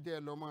fowókọ wa jẹ́ ẹ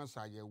lọ́ mọ̀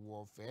ṣàyẹ̀wò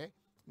ọ̀fẹ́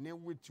ní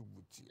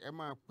wìtìwìtì ẹ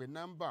máa pè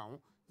nọ́mbà ọ̀hún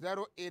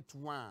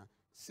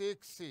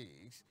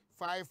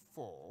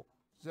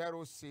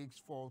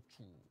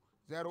 08166540642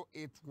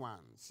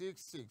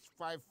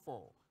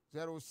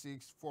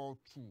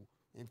 08166540642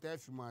 ìtẹ́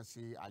fi máa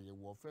ṣe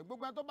àyẹ̀wò ọ̀fẹ́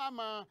gbogbo ẹni tó bá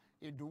mọ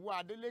Ìdòwú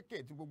Adélékè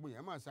tí gbogbo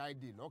yẹn mọ̀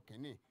ṣáìdì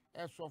lọ́kìnní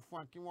ẹ sọ fún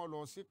wa kí wọ́n lọ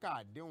sí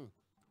kàdéhùn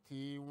tí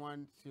wọ́n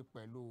ṣe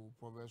pẹ̀lú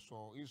Pọfẹ́sọ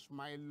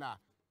Ismaila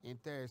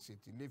ìtẹ́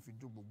ṣètìlẹ́ fi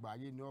dùn gbogbo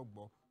ayé ní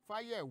ọgbọ́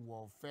fáyẹ̀wò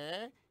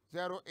ọ̀fẹ́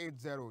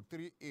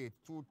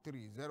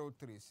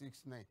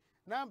 08038230369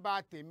 nọ́mbà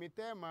tèmi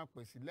tẹ́ ẹ máa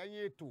pèsè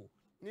lẹ́yìn ètò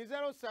ní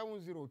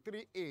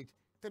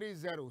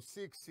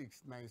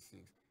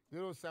 07038306696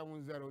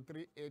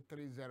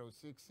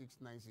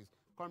 07038306696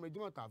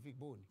 kọ́mìjúmọ̀ Taofeek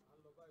bóòní.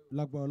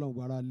 lágbára Ọlọ́run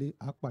wàrà lé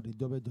àpàdé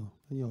jọ́bẹ́jọ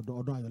lẹ́yìn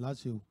ọdún ayọ̀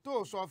láṣẹ o. tó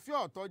sọ fí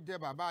ọ̀tọ́ jẹ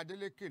bàbá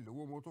Adélékè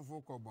lówó mo tún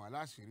fún kọ̀bọ̀n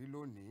aláṣìírí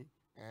lónìí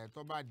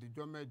tó bá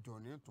dijọ́ mẹ́jọ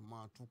ní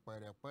tùmọ̀ tún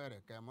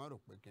pẹ̀rẹ̀pẹ̀rẹ̀ kẹ́ ẹ mọ́ rò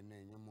pé kí ni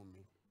ẹ̀yin mú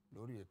mi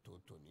lórí ètò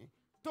tòní.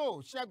 tó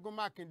Ṣẹ́gun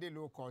Mákindé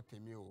ló kọ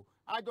tèmi o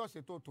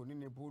àjọṣetò tòní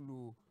ní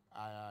bólú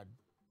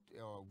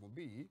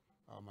Ògúnbíyì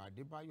ọmọ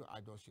Adébáyọ̀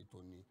àjọṣetò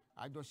ní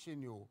àjọṣe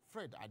ni o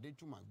Fred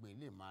Adéjùmọ̀gbé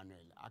ilé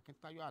Emmanuel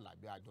Akíntayọ̀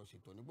Alábí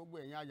àjọṣetò ní gbogbo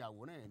ẹ̀yin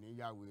ayàwòrán ẹ̀ ní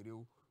yàwèrè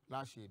o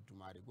láṣẹ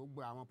Èdùmàrè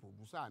gbogbo àwọn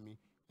pòdúsà mi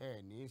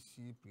ẹ̀ ní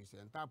sí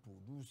pìrìsẹ́ńtà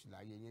pòdúsì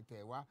láyé yín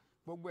tẹ́ wá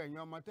gbogbo ẹ̀yin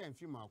ọmọ tẹ́ ń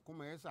fìmọ̀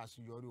kúmọ̀ ẹ̀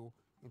ṣàṣeyọrí o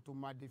nítorí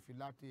máde fi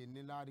láti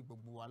níláárí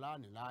gbogbo wa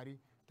láàánú láárí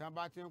tí wọ́n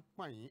bá ti ń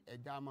pọ̀n yín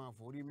ẹja máa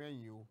forí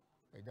mẹ́yìn o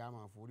ẹja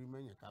máa forí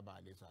mẹ́yìn ká bàa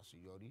lè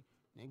ṣàṣeyọrí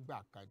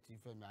nígbà kan tí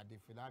Fẹ́mi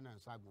Adéfìlà náà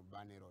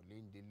ṣàgùnbánirọ̀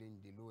léńdé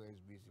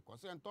lóSBC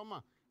kọ́sẹ́ ń tọ́mọ̀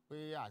pé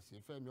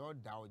àṣefẹ́mi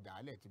ọ̀dà ọjà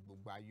alẹ̀ tí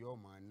gbogbo ayé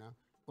ọmọ ná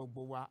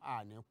gbogbo wa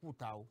àní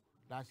kùtà o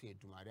láṣẹ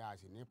Èdùmàrè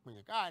àṣì ní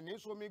pínyìn káàní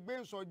somi gbé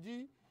ń sọjí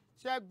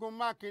Ṣẹ́gun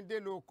Mákindé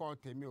ló kọ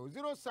tèmi o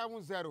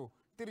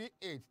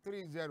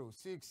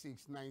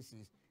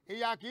 07038306696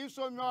 ìyá kì í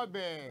somi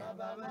ọbẹ̀.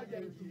 bàbá má jẹ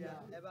ìjìyà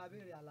ẹ bá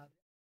béèrè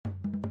àlàáfíà.